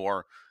be a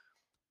more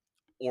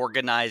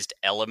organized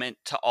element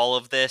to all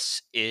of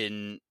this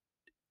in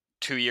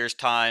 2 years'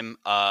 time,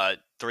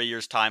 3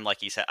 years' time. Like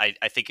he said,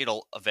 I think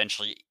it'll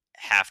eventually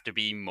have to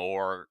be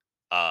more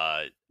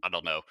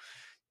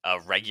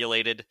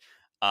regulated.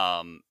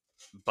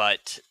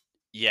 But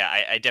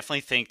yeah, I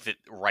definitely think that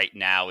right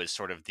now is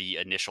sort of the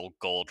initial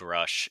gold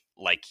rush,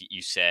 like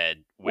you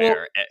said,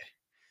 where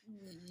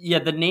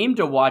the name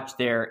to watch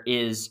there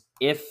is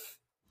if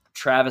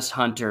Travis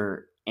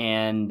Hunter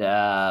and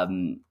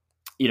and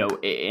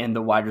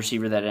the wide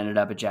receiver that ended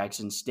up at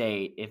Jackson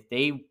State, if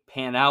they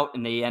pan out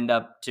and they end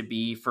up to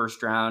be first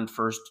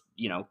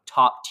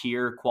top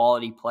tier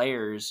quality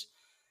players,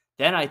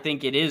 then I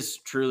think it is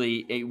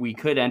truly, we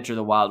could enter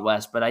the Wild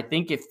West. But I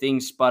think if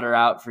things sputter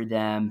out for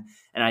them,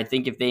 and I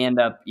think if they end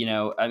up,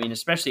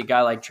 especially a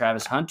guy like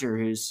Travis Hunter,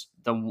 who's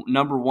the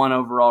number 1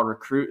 overall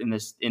recruit in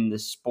the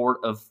sport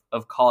of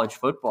college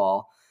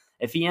football,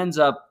 if he ends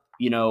up,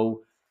 the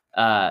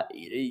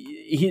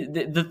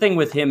thing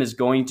with him is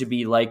going to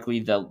be likely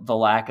the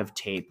lack of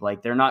tape.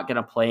 Like, they're not going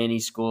to play any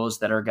schools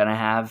that are going to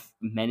have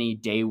many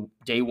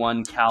day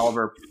one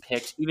caliber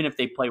picks, even if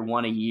they play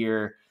one a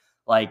year.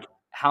 Like,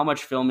 how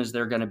much film is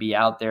there going to be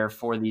out there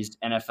for these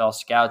NFL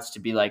scouts to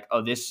be like,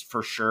 oh, this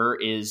for sure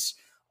is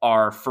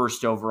our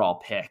first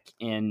overall pick?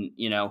 And,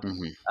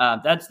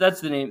 that's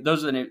the name.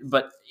 Those are the names.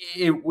 But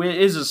it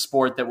is a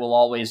sport that will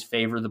always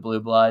favor the blue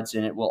bloods,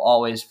 and it will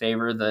always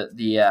favor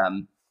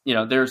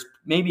there's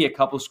maybe a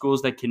couple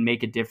schools that can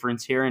make a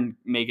difference here and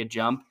make a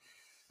jump.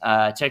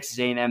 Texas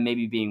A&M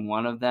maybe being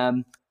one of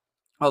them.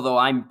 Although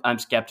I'm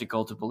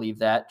skeptical to believe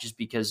that, just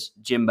because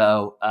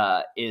Jimbo's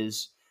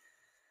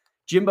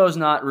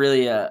not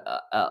really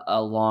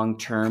a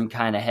long-term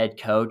kind of head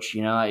coach.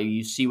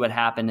 You see what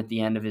happened at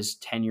the end of his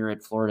tenure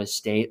at Florida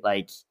State.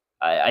 Like,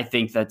 I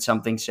think that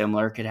something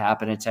similar could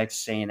happen at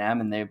Texas A&M,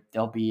 and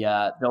they'll be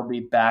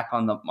back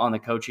on the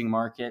coaching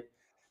market.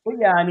 But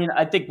yeah, I mean,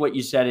 I think what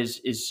you said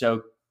is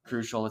so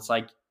crucial. It's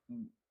like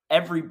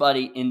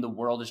everybody in the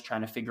world is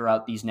trying to figure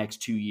out these next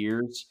 2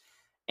 years,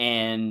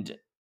 and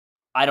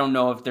I don't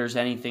know if there's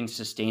anything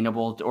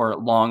sustainable or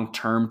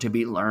long-term to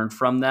be learned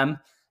from them.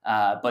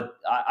 But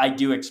I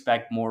do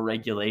expect more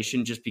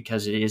regulation, just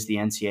because it is the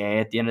NCAA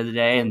at the end of the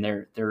day, and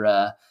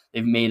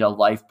they've made a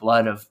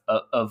lifeblood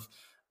of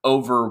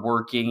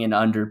overworking and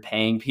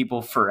underpaying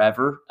people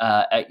forever,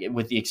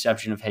 with the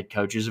exception of head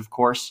coaches, of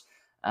course.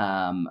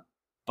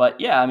 But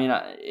yeah, I mean,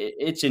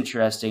 it's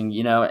interesting.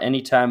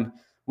 Anytime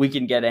we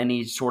can get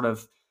any sort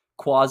of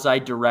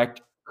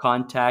quasi-direct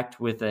contact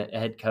with a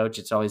head coach,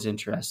 it's always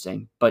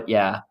interesting. But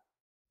yeah.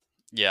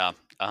 Yeah,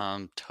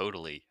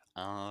 totally.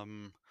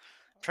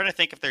 Trying to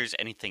think if there's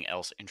anything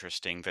else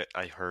interesting that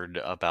I heard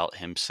about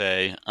him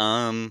say.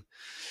 I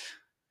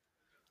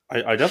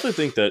definitely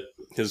think that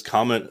his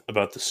comment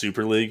about the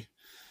Super League,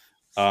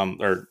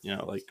 or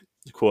like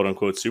the quote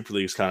unquote Super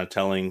League, is kind of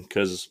telling,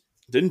 because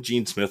didn't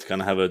Gene Smith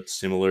kind of have a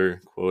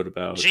similar quote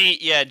about?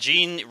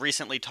 Gene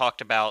recently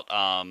talked about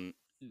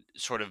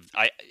sort of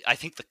I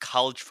think the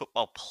college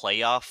football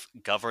playoff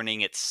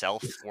governing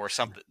itself, or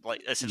something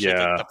like essentially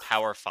the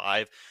Power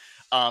Five.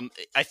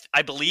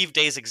 I believe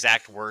Day's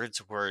exact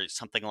words were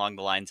something along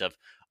the lines of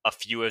a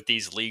few of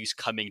these leagues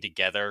coming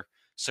together.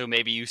 So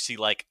maybe you see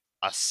like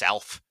a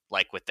South,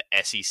 like with the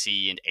SEC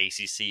and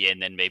ACC,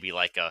 and then maybe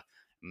like a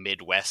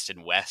Midwest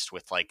and West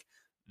with like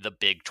the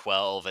Big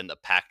 12 and the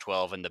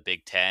Pac-12 and the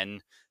Big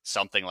 10,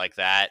 something like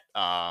that.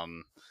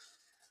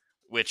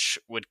 Which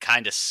would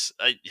kind of,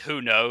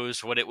 who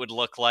knows what it would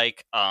look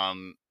like.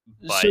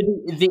 But so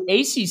the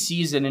ACC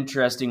is an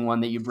interesting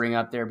one that you bring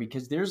up there,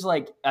 because there's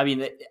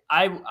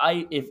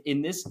if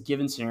in this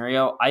given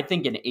scenario, I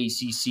think an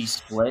ACC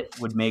split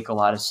would make a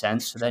lot of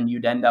sense. So then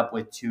you'd end up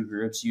with two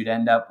groups. You'd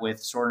end up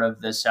with sort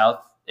of the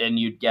South, and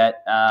you'd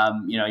get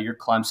your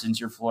Clemsons,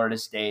 your Florida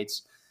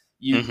States.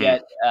 You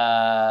get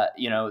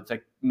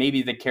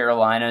maybe the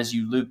Carolinas.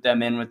 You loop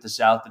them in with the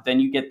South, but then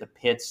you get the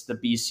Pitts, the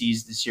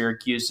BCs, the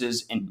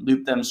Syracuses, and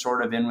loop them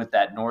sort of in with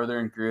that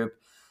northern group.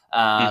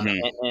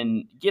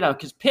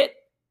 Because Pitt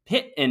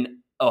and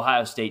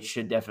Ohio State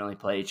should definitely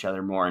play each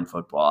other more in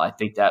football. I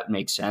think that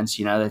makes sense.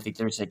 I think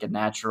there's like a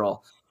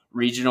natural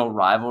regional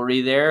rivalry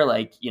there.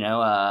 Like,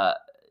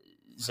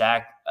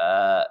 Zach,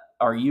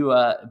 are you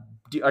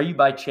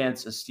by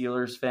chance a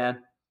Steelers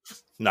fan?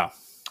 No.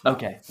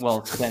 Okay,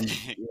 well then,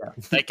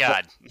 thank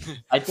God.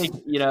 I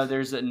think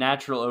there's a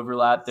natural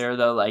overlap there,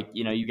 though. Like,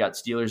 you got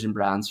Steelers and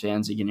Browns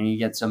fans. You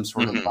get some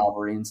sort of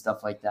rivalry and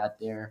stuff like that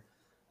there.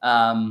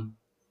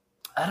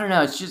 I don't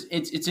know.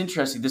 It's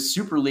interesting. The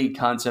Super League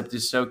concept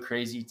is so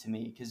crazy to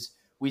me, because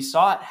we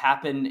saw it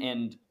happen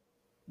and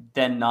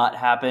then not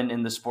happen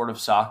in the sport of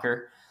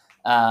soccer.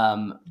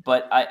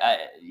 But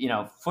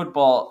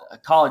football,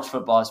 college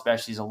football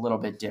especially, is a little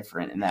bit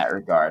different in that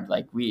regard.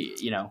 Like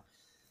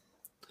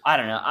I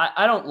don't know.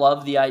 I don't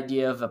love the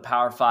idea of a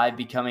Power Five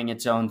becoming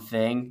its own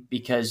thing,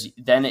 because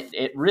then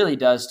it really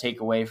does take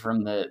away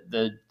from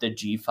the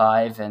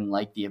G5 and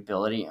like the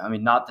ability. I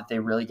mean, not that they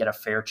really get a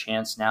fair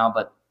chance now,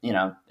 but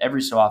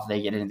every so often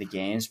they get into the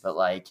games. But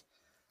like,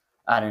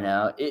 I don't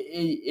know.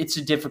 It's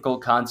a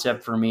difficult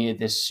concept for me,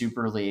 this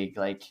Super League.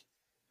 Like,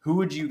 who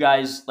would you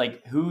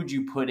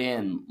put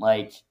in?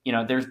 Like,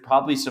 there's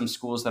probably some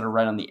schools that are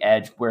right on the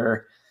edge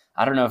where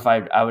I don't know if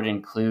I would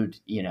include,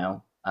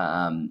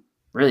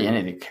 really any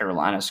of the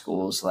Carolina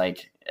schools.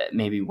 Like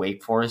maybe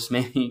Wake Forest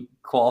maybe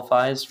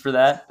qualifies for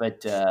that.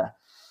 But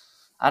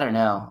I don't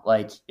know.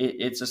 Like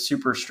it's a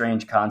super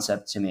strange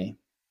concept to me.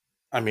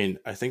 I mean,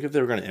 I think if they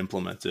were going to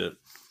implement it,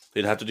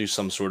 they'd have to do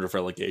some sort of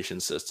relegation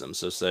system.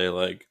 So say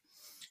like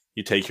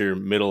you take your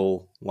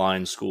middle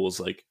line schools,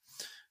 like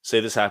say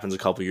this happens a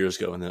couple years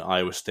ago and then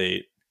Iowa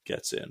State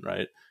gets in,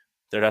 right?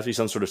 There'd have to be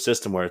some sort of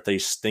system where if they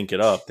stink it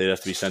up, they'd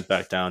have to be sent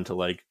back down to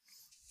like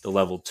the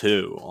level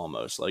 2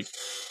 almost. Like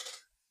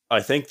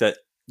I think that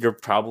you're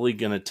probably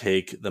going to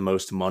take the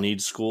most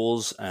moneyed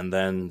schools and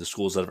then the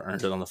schools that have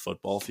earned it on the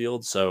football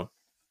field. So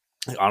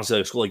honestly,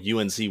 like a school like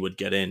UNC would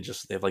get in,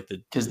 just they have like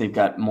because they've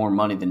got more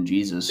money than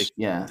Jesus.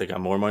 They got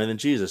more money than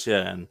Jesus.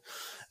 Yeah. And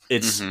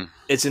it's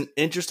an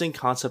interesting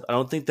concept. I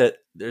don't think that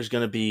there's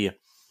going to be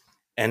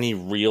any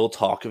real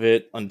talk of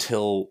it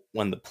until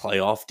when the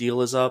playoff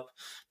deal is up.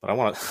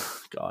 But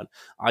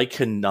I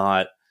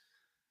cannot.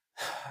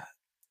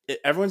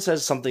 everyone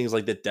says something's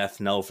like the death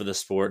knell for the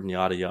sport and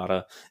yada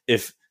yada.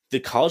 If the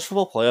college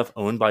football playoff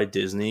owned by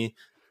Disney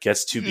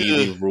gets to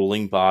be the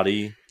ruling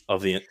body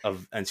of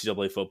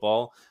NCAA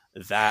football,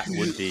 that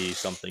would be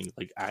something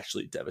like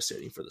actually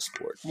devastating for the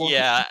sport. Well,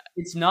 Yeah,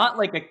 it's not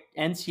like a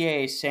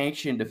NCAA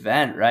sanctioned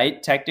event,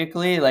 right?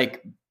 Technically,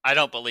 like I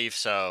don't believe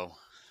so.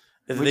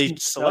 They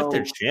select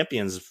their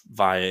champions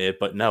via it,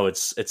 but no,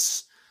 it's an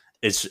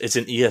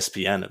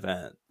ESPN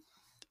event.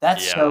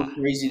 That's so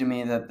crazy to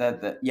me that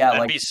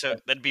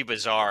that'd be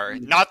bizarre.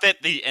 Not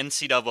that the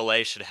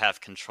NCAA should have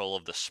control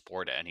of the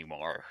sport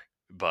anymore,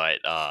 but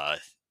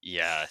that'd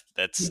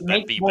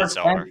be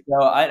bizarre. Sense,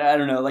 though. I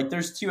don't know. Like,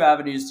 there's two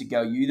avenues to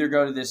go. You either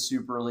go to this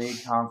Super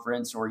League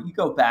conference, or you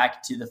go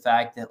back to the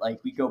fact that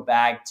like we go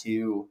back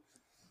to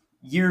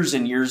years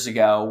and years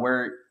ago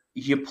where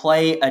you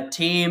play a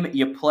team,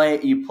 you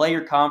play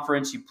your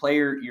conference, you play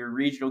your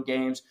regional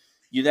games.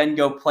 You then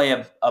go play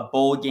a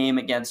bowl game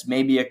against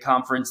maybe a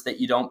conference that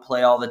you don't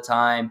play all the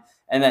time.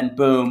 And then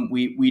boom,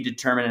 we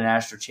determine a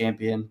national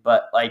champion.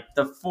 But like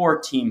the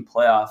 4-team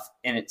playoff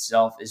in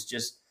itself is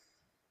just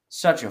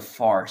such a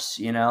farce,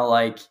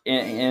 like,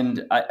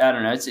 and I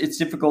don't know. It's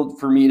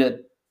difficult for me to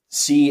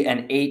see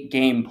an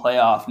 8-game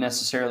playoff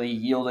necessarily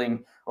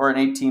yielding, or an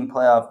 18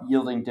 playoff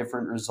yielding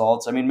different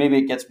results. I mean, maybe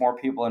it gets more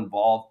people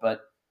involved,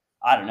 but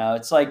I don't know.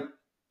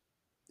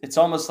 It's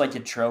almost like a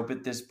trope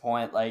at this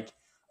point. Like,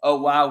 oh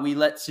wow, we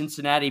let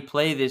Cincinnati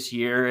play this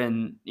year,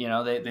 and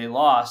they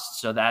lost,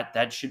 so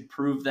that should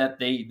prove that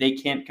they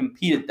can't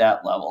compete at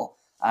that level.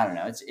 I don't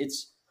know.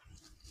 It's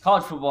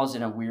college football is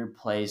in a weird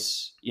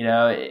place,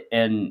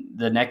 and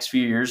the next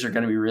few years are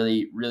going to be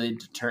really, really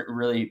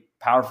really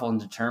powerful in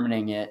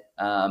determining it.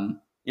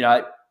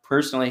 I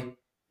personally,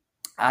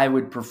 I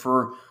would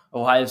prefer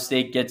Ohio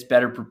State gets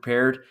better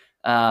prepared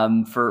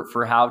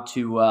for how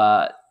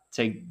to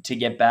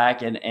get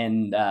back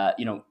and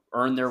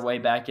earn their way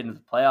back into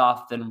the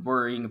playoff than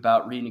worrying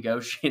about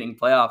renegotiating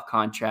playoff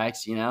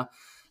contracts,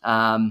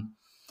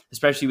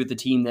 especially with the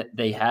team that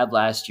they had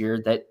last year.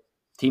 That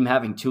team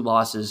having 2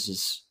 losses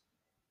is,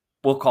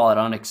 we'll call it,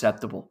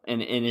 unacceptable.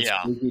 And it's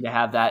easy to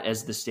have that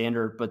as the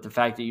standard. But the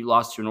fact that you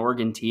lost to an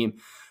Oregon team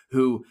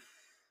who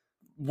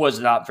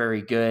was not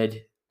very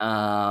good,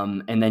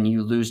 and then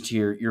you lose to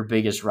your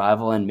biggest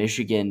rival in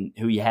Michigan,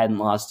 who you hadn't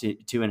lost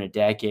to in a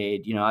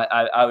decade.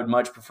 I would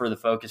much prefer the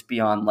focus be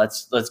on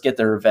let's get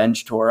the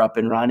revenge tour up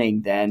and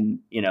running than.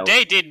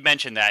 They did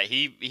mention that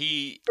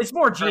he. It's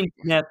more Gene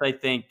Smith, I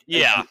think.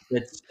 Yeah,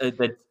 that's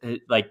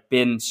like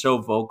been so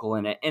vocal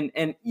in it,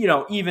 and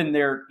even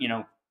their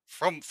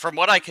From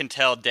what I can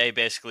tell, Day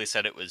basically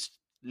said it was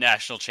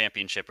national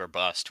championship or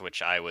bust,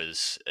 which I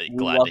was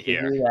glad to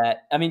hear.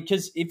 That. I mean,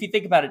 because if you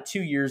think about it,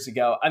 2 years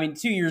ago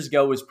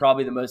was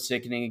probably the most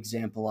sickening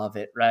example of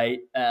it, right?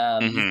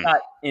 You've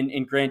got,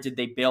 and granted,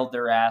 they bailed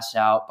their ass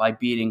out by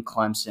beating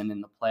Clemson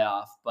in the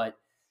playoff, but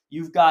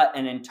you've got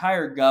an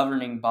entire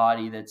governing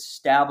body that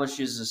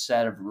establishes a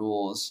set of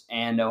rules,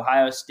 and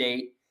Ohio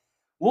State,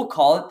 we'll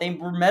call it, they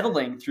were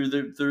meddling through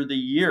the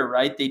year,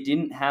 right? They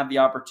didn't have the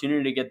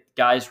opportunity to get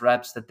guys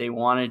reps that they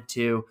wanted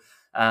to.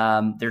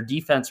 Their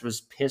defense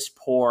was piss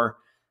poor,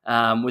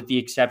 with the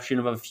exception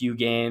of a few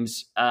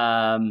games.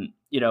 It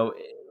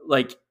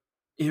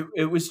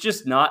was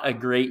just not a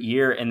great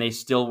year, and they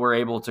still were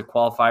able to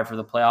qualify for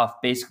the playoff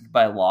basically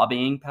by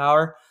lobbying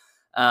power.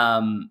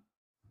 That's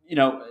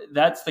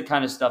the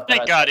kind of stuff that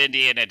Thank God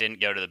Indiana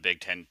didn't go to the Big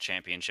Ten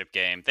championship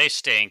game. They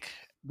stink.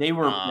 They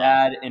were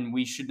bad, and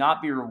we should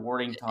not be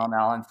rewarding Tom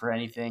Allen for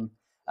anything.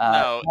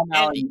 No,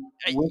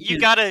 you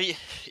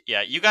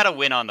gotta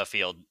win on the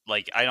field.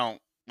 Like, I don't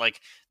like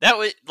that.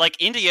 Was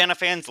like Indiana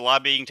fans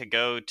lobbying to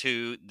go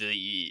to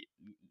the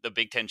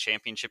Big Ten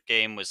championship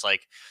game was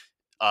like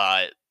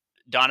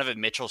Donovan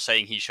Mitchell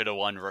saying he should have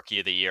won Rookie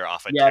of the Year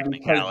off a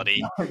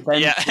technicality.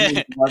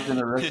 Wasn't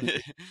a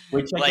rookie,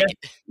 which I guess,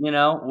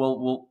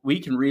 we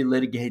can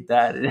relitigate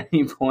that at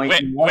any point.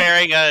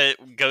 Wearing a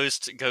goes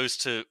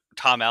to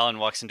Tom Allen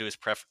walks into his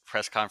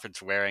press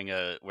conference wearing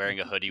a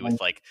hoodie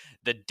with like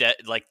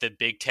the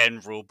Big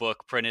Ten rule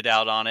book printed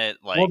out on it.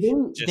 Like,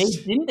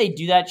 didn't they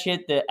do that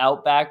shit, the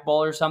Outback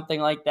Bowl or something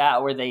like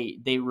that, where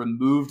they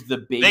removed the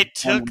Big They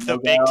took the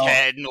Big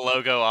Ten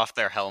logo off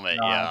their helmet.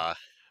 Yeah.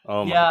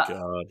 Oh my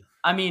God.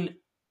 I mean,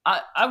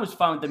 I was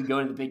fine with them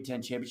going to the Big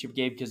Ten championship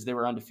game because they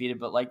were undefeated,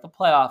 but like the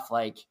playoff,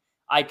 like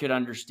I could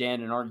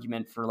understand an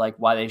argument for like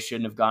why they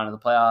shouldn't have gone to the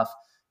playoff.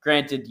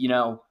 Granted,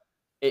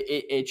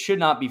 it should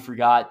not be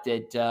forgot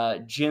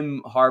that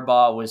Jim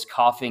Harbaugh was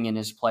coughing in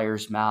his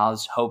players'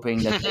 mouths, hoping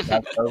that they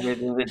got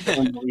COVID in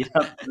the lead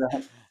up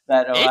to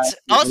that. It's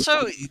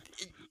also,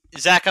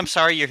 Zach, I'm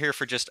sorry you're here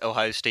for just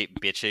Ohio State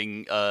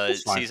bitching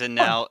season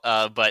now,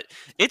 but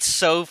it's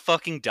so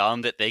fucking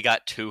dumb that they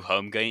got 2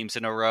 home games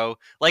in a row.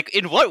 Like,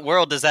 in what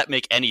world does that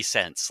make any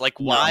sense? Like,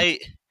 why?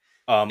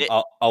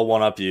 I'll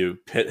one-up you.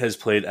 Pitt has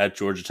played at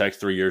Georgia Tech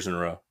 3 years in a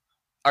row.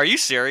 Are you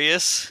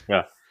serious?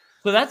 Yeah.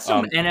 So that's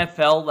some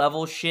NFL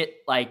level shit,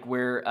 like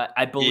where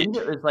I believe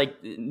it was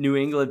like New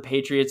England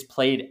Patriots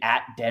played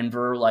at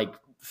Denver like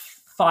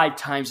 5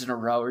 times in a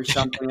row or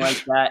something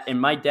like that.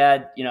 And my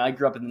dad, I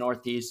grew up in the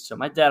Northeast, so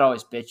my dad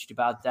always bitched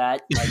about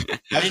that.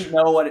 Like, I didn't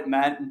know what it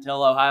meant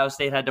until Ohio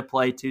State had to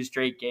play 2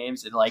 straight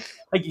games. And like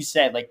you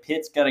said, like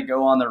Pitt's got to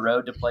go on the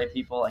road to play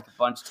people like a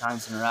bunch of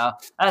times in a row.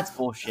 That's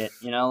bullshit,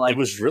 It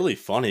was really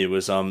funny. It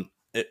was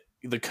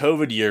the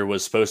COVID year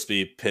was supposed to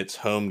be Pitt's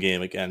home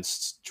game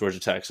against Georgia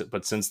Tech,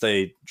 but since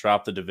they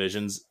dropped the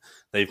divisions,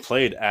 they've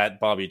played at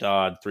Bobby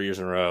Dodd 3 years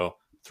in a row,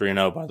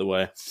 3-0 by the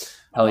way.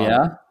 Hell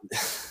yeah.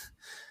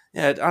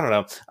 Yeah, I don't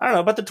know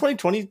about the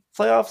 2020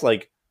 playoff.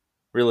 Like,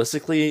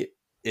 realistically,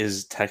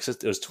 was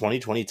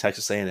 2020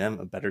 Texas A&M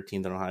a better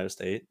team than Ohio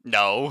State?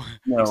 No.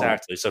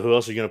 Exactly. So who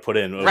else are you going to put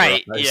in? Over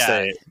Right. Ohio Yeah.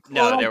 State?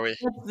 No, well, there was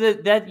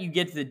that you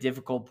get to the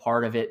difficult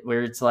part of it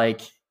where it's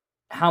like,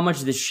 how much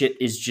of this shit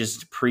is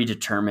just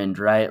predetermined,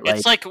 right?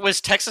 It's like,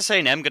 was Texas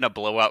A&M going to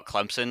blow out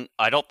Clemson?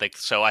 I don't think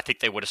so. I think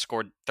they would have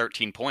scored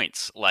 13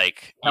 points.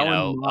 Like,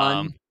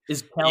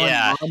 is Kellen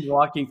Mond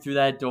walking through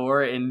that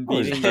door and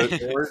beating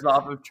the doors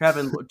off of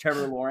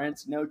Trevor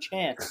Lawrence? No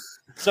chance.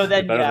 So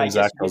then, I guess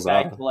you get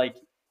back to like,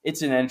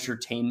 it's an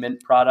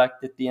entertainment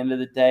product at the end of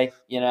the day,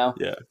 Yeah.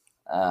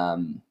 I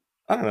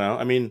don't know.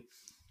 I mean,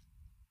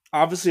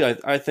 obviously,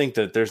 I think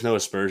that there's no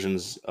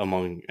aspersions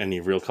among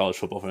any real college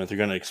football fans. They're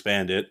going to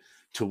expand it.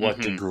 To what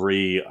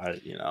degree,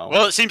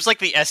 Well, it seems like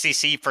the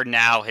SEC for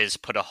now has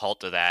put a halt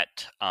to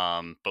that.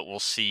 But we'll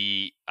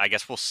see. I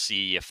guess we'll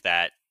see if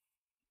that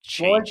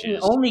changes. Well,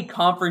 it's the only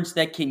conference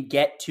that can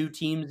get 2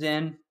 teams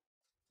in.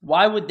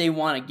 Why would they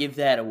want to give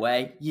that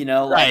away?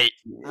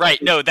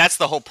 Right. No, that's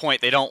the whole point.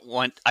 They don't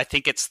want. I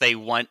think they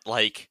want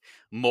like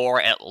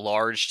more at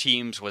large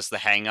teams was the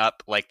hang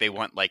up. Like they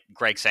want, like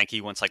Greg Sankey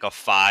wants like a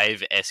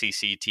 5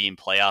 SEC team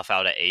playoff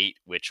out of 8,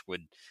 which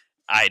would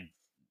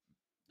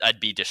I'd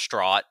be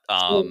distraught.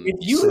 If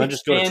you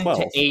expand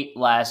to 8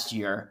 last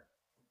year,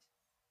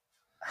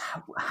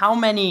 how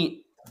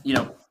many?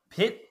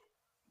 Pitt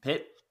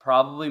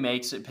probably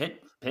makes it.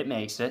 Pitt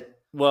makes it.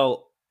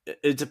 Well,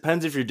 it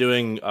depends if you're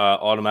doing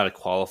automatic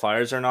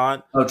qualifiers or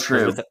not. Oh,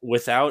 true.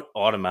 Without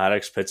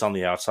automatics, Pitt's on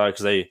the outside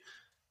because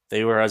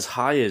they were as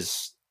high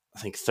as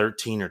I think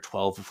 13 or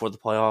 12 before the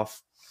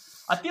playoff.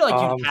 I feel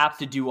like you'd have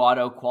to do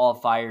auto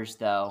qualifiers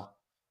though.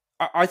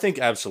 I think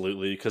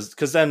absolutely because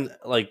then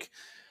like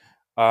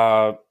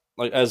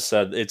as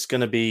said, it's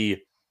going to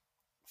be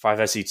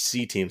 5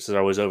 SEC teams that are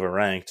always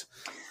overranked.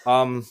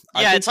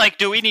 It's like,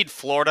 do we need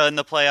Florida in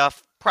the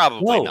playoff?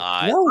 Probably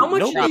not. No, how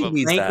much of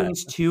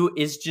rankings too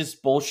is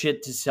just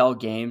bullshit to sell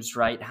games,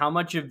 right? How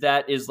much of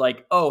that is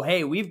like, oh,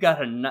 hey, we've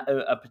got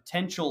a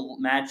potential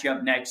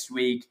matchup next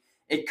week.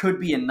 It could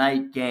be a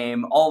night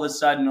game. All of a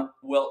sudden,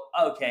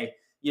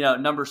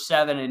 number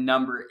 7 and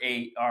number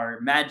 8 are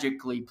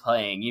magically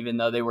playing, even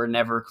though they were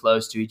never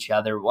close to each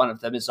other. One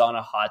of them is on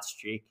a hot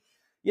streak.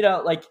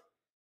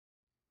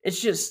 It's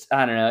just,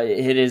 I don't know.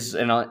 It is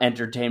an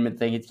entertainment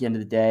thing at the end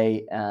of the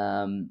day.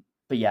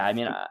 But yeah, I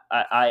mean,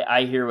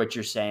 I hear what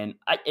you're saying.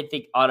 I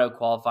think auto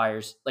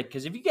qualifiers,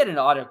 because if you get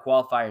into auto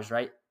qualifiers,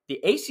 right, the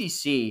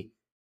ACC,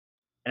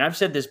 and I've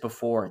said this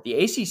before, the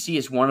ACC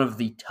is one of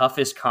the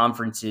toughest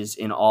conferences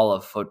in all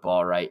of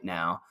football right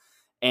now.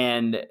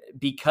 And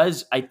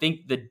because I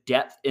think the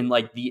depth and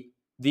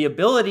the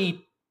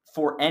ability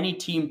for any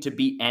team to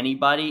beat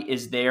anybody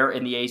is there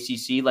in the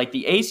ACC. Like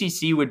the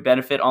ACC would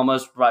benefit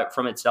almost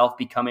from itself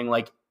becoming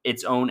like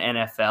its own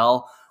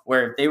NFL,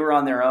 where if they were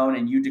on their own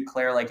and you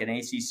declare like an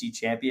ACC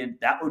champion,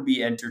 that would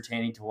be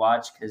entertaining to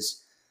watch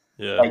because,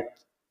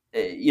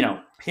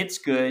 Pitt's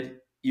good.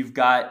 You've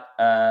got,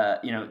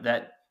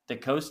 that the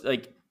coast,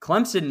 like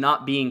Clemson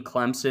not being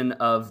Clemson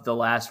of the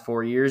last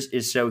 4 years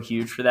is so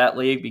huge for that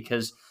league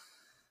because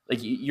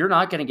you're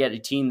not going to get a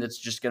team that's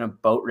just going to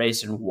boat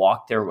race and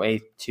walk their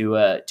way to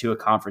a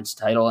conference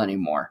title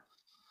anymore.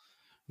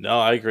 No,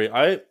 I agree.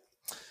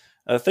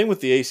 The thing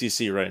with the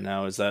ACC right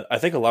now is that I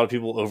think a lot of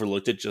people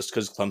overlooked it just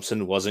because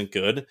Clemson wasn't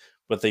good,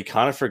 but they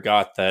kind of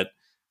forgot that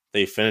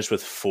they finished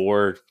with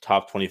 4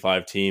 top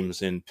 25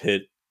 teams in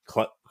Pitt.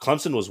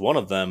 Clemson was one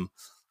of them,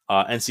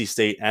 NC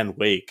State and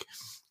Wake.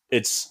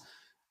 I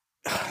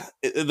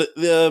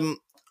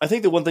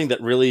think the one thing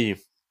that really,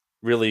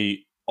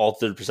 really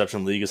altered perception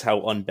of the league is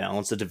how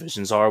unbalanced the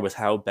divisions are with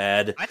how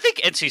bad. I think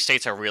NC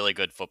State's a really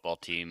good football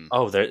team.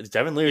 Oh,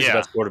 Devin Leary's the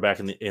best quarterback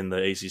in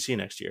the ACC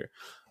next year.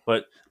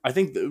 But I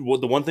think the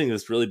one thing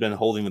that's really been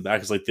holding them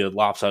back is like the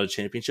lopsided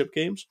championship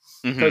games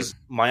because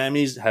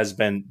Miami's has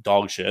been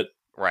dog shit.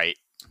 Right.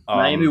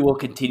 Miami will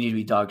continue to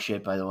be dog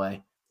shit, by the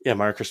way. Yeah,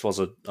 Mario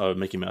Cristobal's a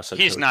Mickey Mouse.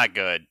 He's not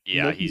good.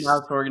 Yeah, Mickey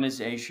Mouse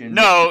organization.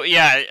 No,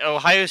 yeah,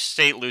 Ohio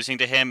State losing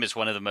to him is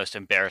one of the most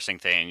embarrassing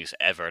things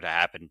ever to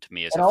happen to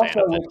me as a fan of it.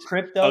 Also, with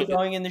crypto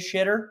going in the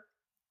shitter.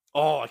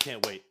 Oh, I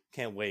can't wait.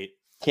 Can't wait.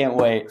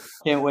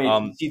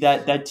 See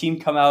that team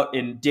come out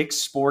in Dick's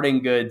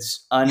Sporting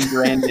Goods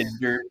unbranded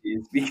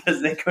jerseys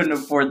because they couldn't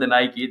afford the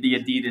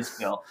Adidas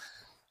bill.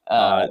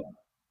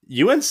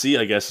 UNC,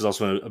 I guess, is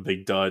also a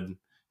big dud.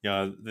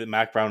 the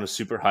Mac Brown is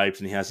super hyped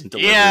and he hasn't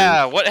delivered.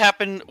 Yeah, what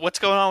happened? What's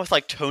going on with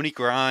like Tony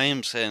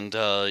Grimes and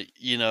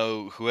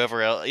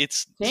whoever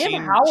else?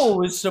 Sam Howell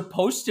was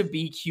supposed to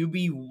be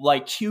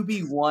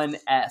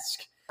QB1-esque.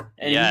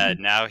 Yeah,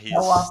 now he's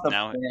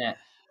Sam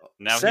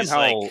he's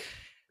Howell, like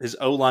his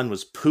O-line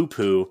was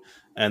poo-poo,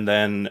 and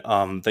then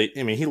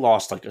he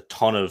lost like a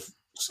ton of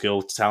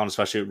skill talent,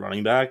 especially at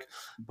running back.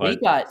 But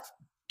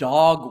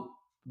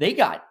they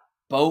got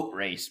boat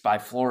raced by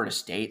Florida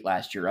State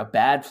last year, a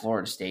bad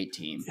Florida State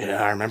team.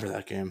 Yeah, I remember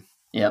that game.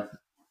 Yep.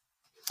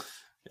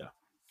 Yeah.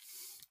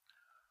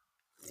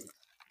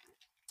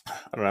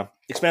 I don't know.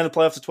 Expand the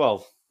playoffs to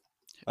 12.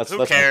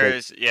 Who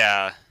cares?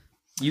 Yeah.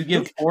 You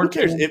give 4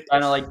 teams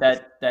kind of like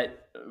that,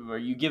 or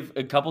you give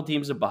a couple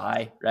teams a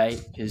bye,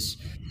 right? Because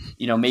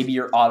maybe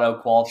you're auto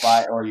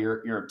qualify or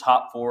your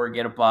top 4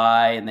 get a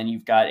bye, and then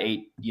you've got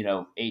 8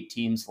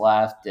 teams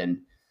left, and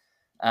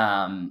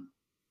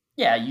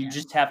you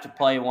just have to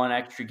play one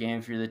extra game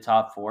if you're the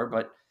top 4.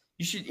 But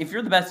you should, if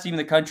you're the best team in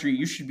the country,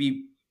 you should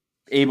be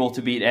able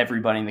to beat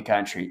everybody in the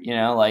country.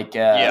 Yeah.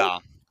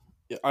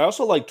 I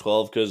also like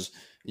 12 because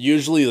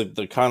usually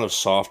the kind of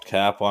soft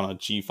cap on a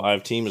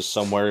G5 team is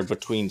somewhere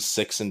between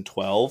 6 and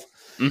 12.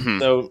 Mm-hmm.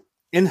 So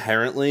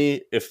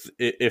inherently, if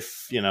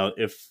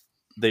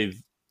they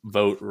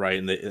vote right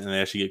and they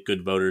actually get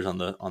good voters on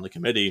the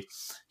committee,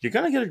 you're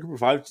gonna get a Group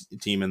of 5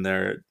 team in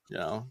there.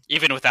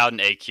 Even without an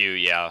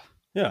AQ, yeah.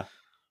 Yeah.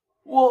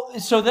 Well,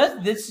 so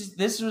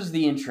this was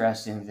the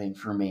interesting thing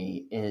for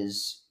me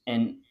is,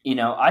 and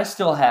I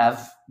still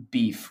have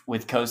beef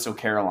with Coastal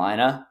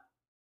Carolina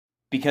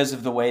because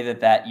of the way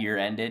that year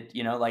ended.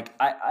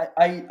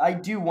 I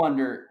do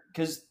wonder,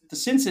 because the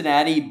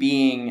Cincinnati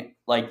being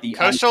like the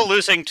Coastal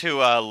losing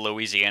to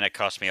Louisiana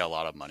cost me a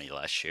lot of money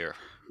last year.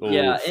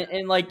 Yeah,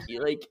 and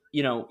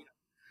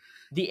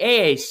the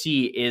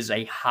AAC is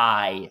a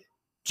high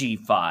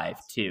G5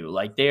 too.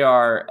 Like they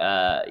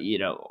are,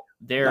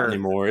 they're not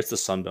anymore. It's the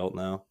Sun Belt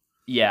now.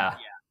 Yeah.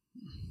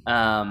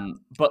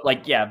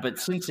 But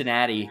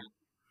Cincinnati,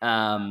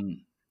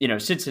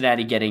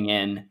 Cincinnati getting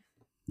in,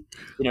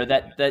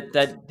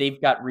 that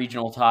they've got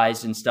regional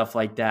ties and stuff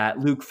like that.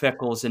 Luke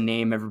Fickell's a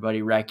name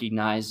everybody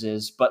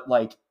recognizes, but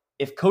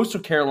if Coastal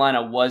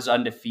Carolina was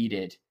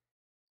undefeated,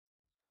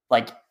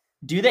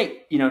 do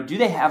they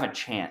have a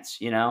chance?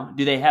 Do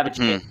they have a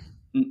chance?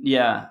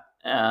 Yeah.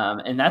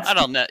 And that's, I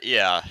don't know.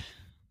 Yeah.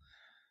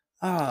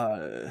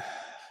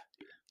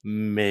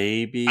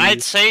 Maybe.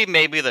 I'd say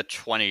maybe the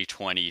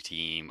 2020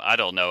 team. I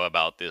don't know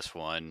about this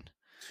one.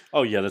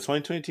 Oh yeah, the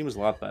 2020 team was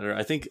a lot better.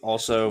 I think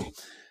also,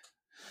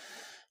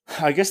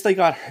 I guess they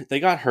got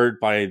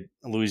hurt by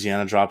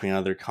Louisiana dropping out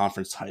of their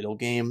conference title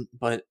game,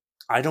 but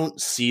I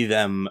don't see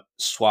them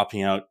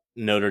swapping out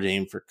Notre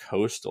Dame for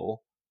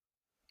Coastal.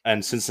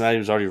 And Cincinnati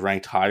was already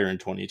ranked higher in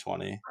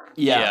 2020.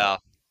 Yeah.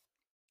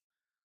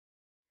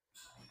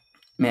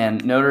 Man,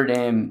 Notre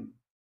Dame.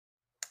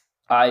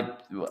 I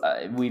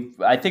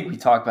think we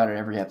talk about it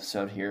every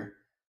episode here,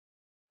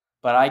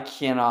 but I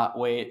cannot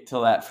wait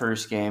till that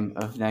first game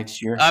of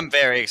next year. I'm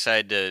very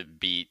excited to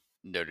beat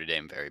Notre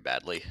Dame very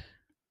badly.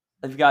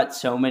 I've got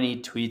so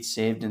many tweets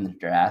saved in the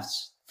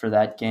drafts for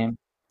that game.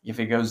 If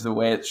it goes the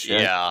way it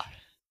should, yeah,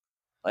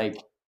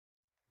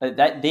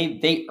 that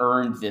they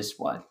earned this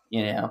one.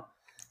 Yeah.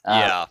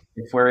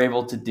 If we're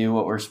able to do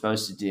what we're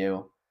supposed to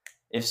do,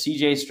 if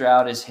CJ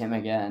Stroud is him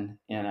again,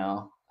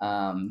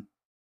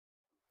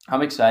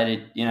 I'm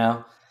excited.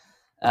 Do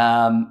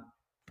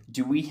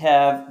we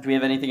have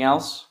anything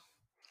else?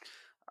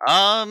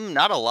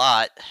 Not a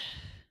lot.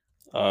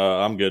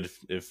 I'm good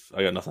if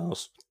I got nothing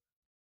else.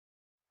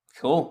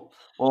 Cool.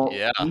 Well,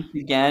 yeah. Thanks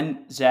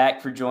again, Zach,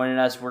 for joining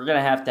us. We're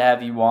going to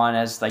have you on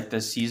as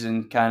the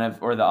season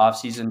or the off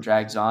season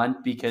drags on,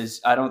 because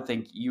I don't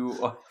think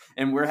you,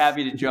 and we're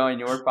happy to join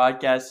your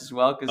podcast as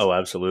well. Oh,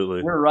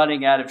 absolutely. We're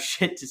running out of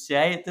shit to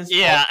say at this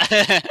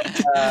point.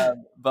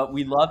 But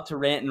we love to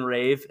rant and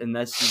rave, and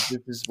this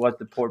is what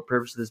the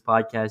purpose of this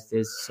podcast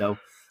is. So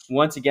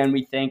once again,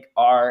 we thank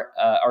our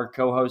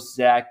co-host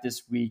Zach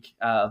this week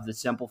of the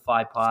Semple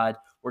Fi pod.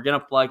 We're going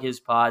to plug his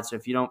pod, so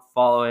if you don't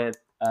follow it,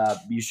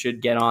 you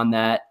should get on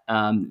that.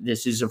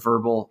 This is a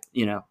verbal,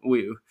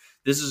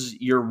 this is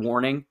your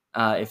warning.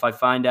 If I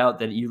find out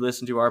that you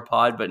listen to our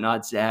pod but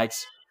not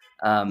Zach's,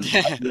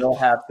 you'll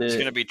have to. It's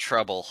going to be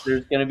trouble.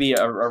 There's going to be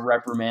a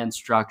reprimand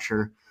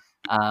structure.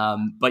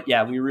 But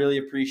yeah, we really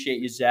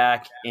appreciate you,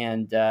 Zach.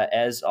 And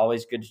as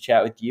always, good to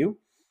chat with you.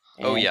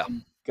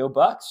 And go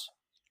Bucks.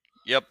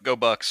 Yep, go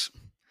Bucks.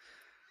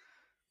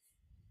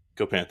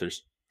 Go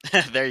Panthers.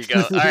 There you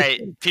go. All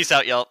right. Peace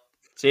out, y'all.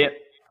 See ya.